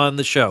hooked on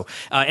the show.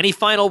 Any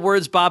final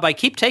words, Bob? I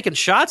keep taking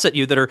shots at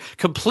you that are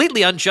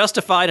completely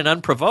unjustified and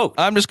unprovoked.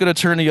 I'm just going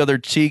to turn the other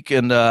cheek,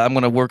 and I'm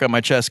going to work on my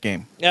chess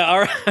game. Yeah,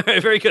 all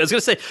right, very good. I was going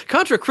to say,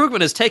 Contra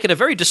Krugman has taken a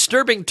very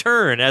disturbing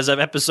turn as of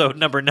episode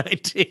number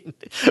 19.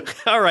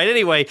 All right,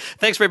 anyway,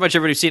 thanks very much,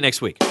 everybody. See you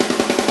next week.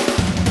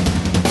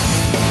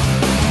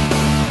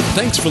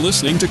 Thanks for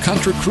listening to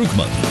Contra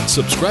Krugman.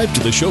 Subscribe to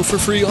the show for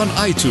free on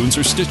iTunes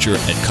or Stitcher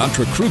at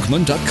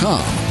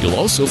ContraKrugman.com. You'll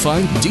also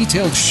find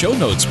detailed show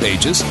notes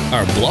pages,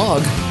 our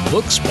blog,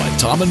 books by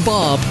Tom and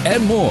Bob,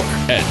 and more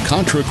at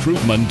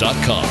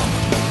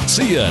ContraKrugman.com.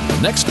 See you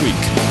next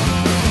week.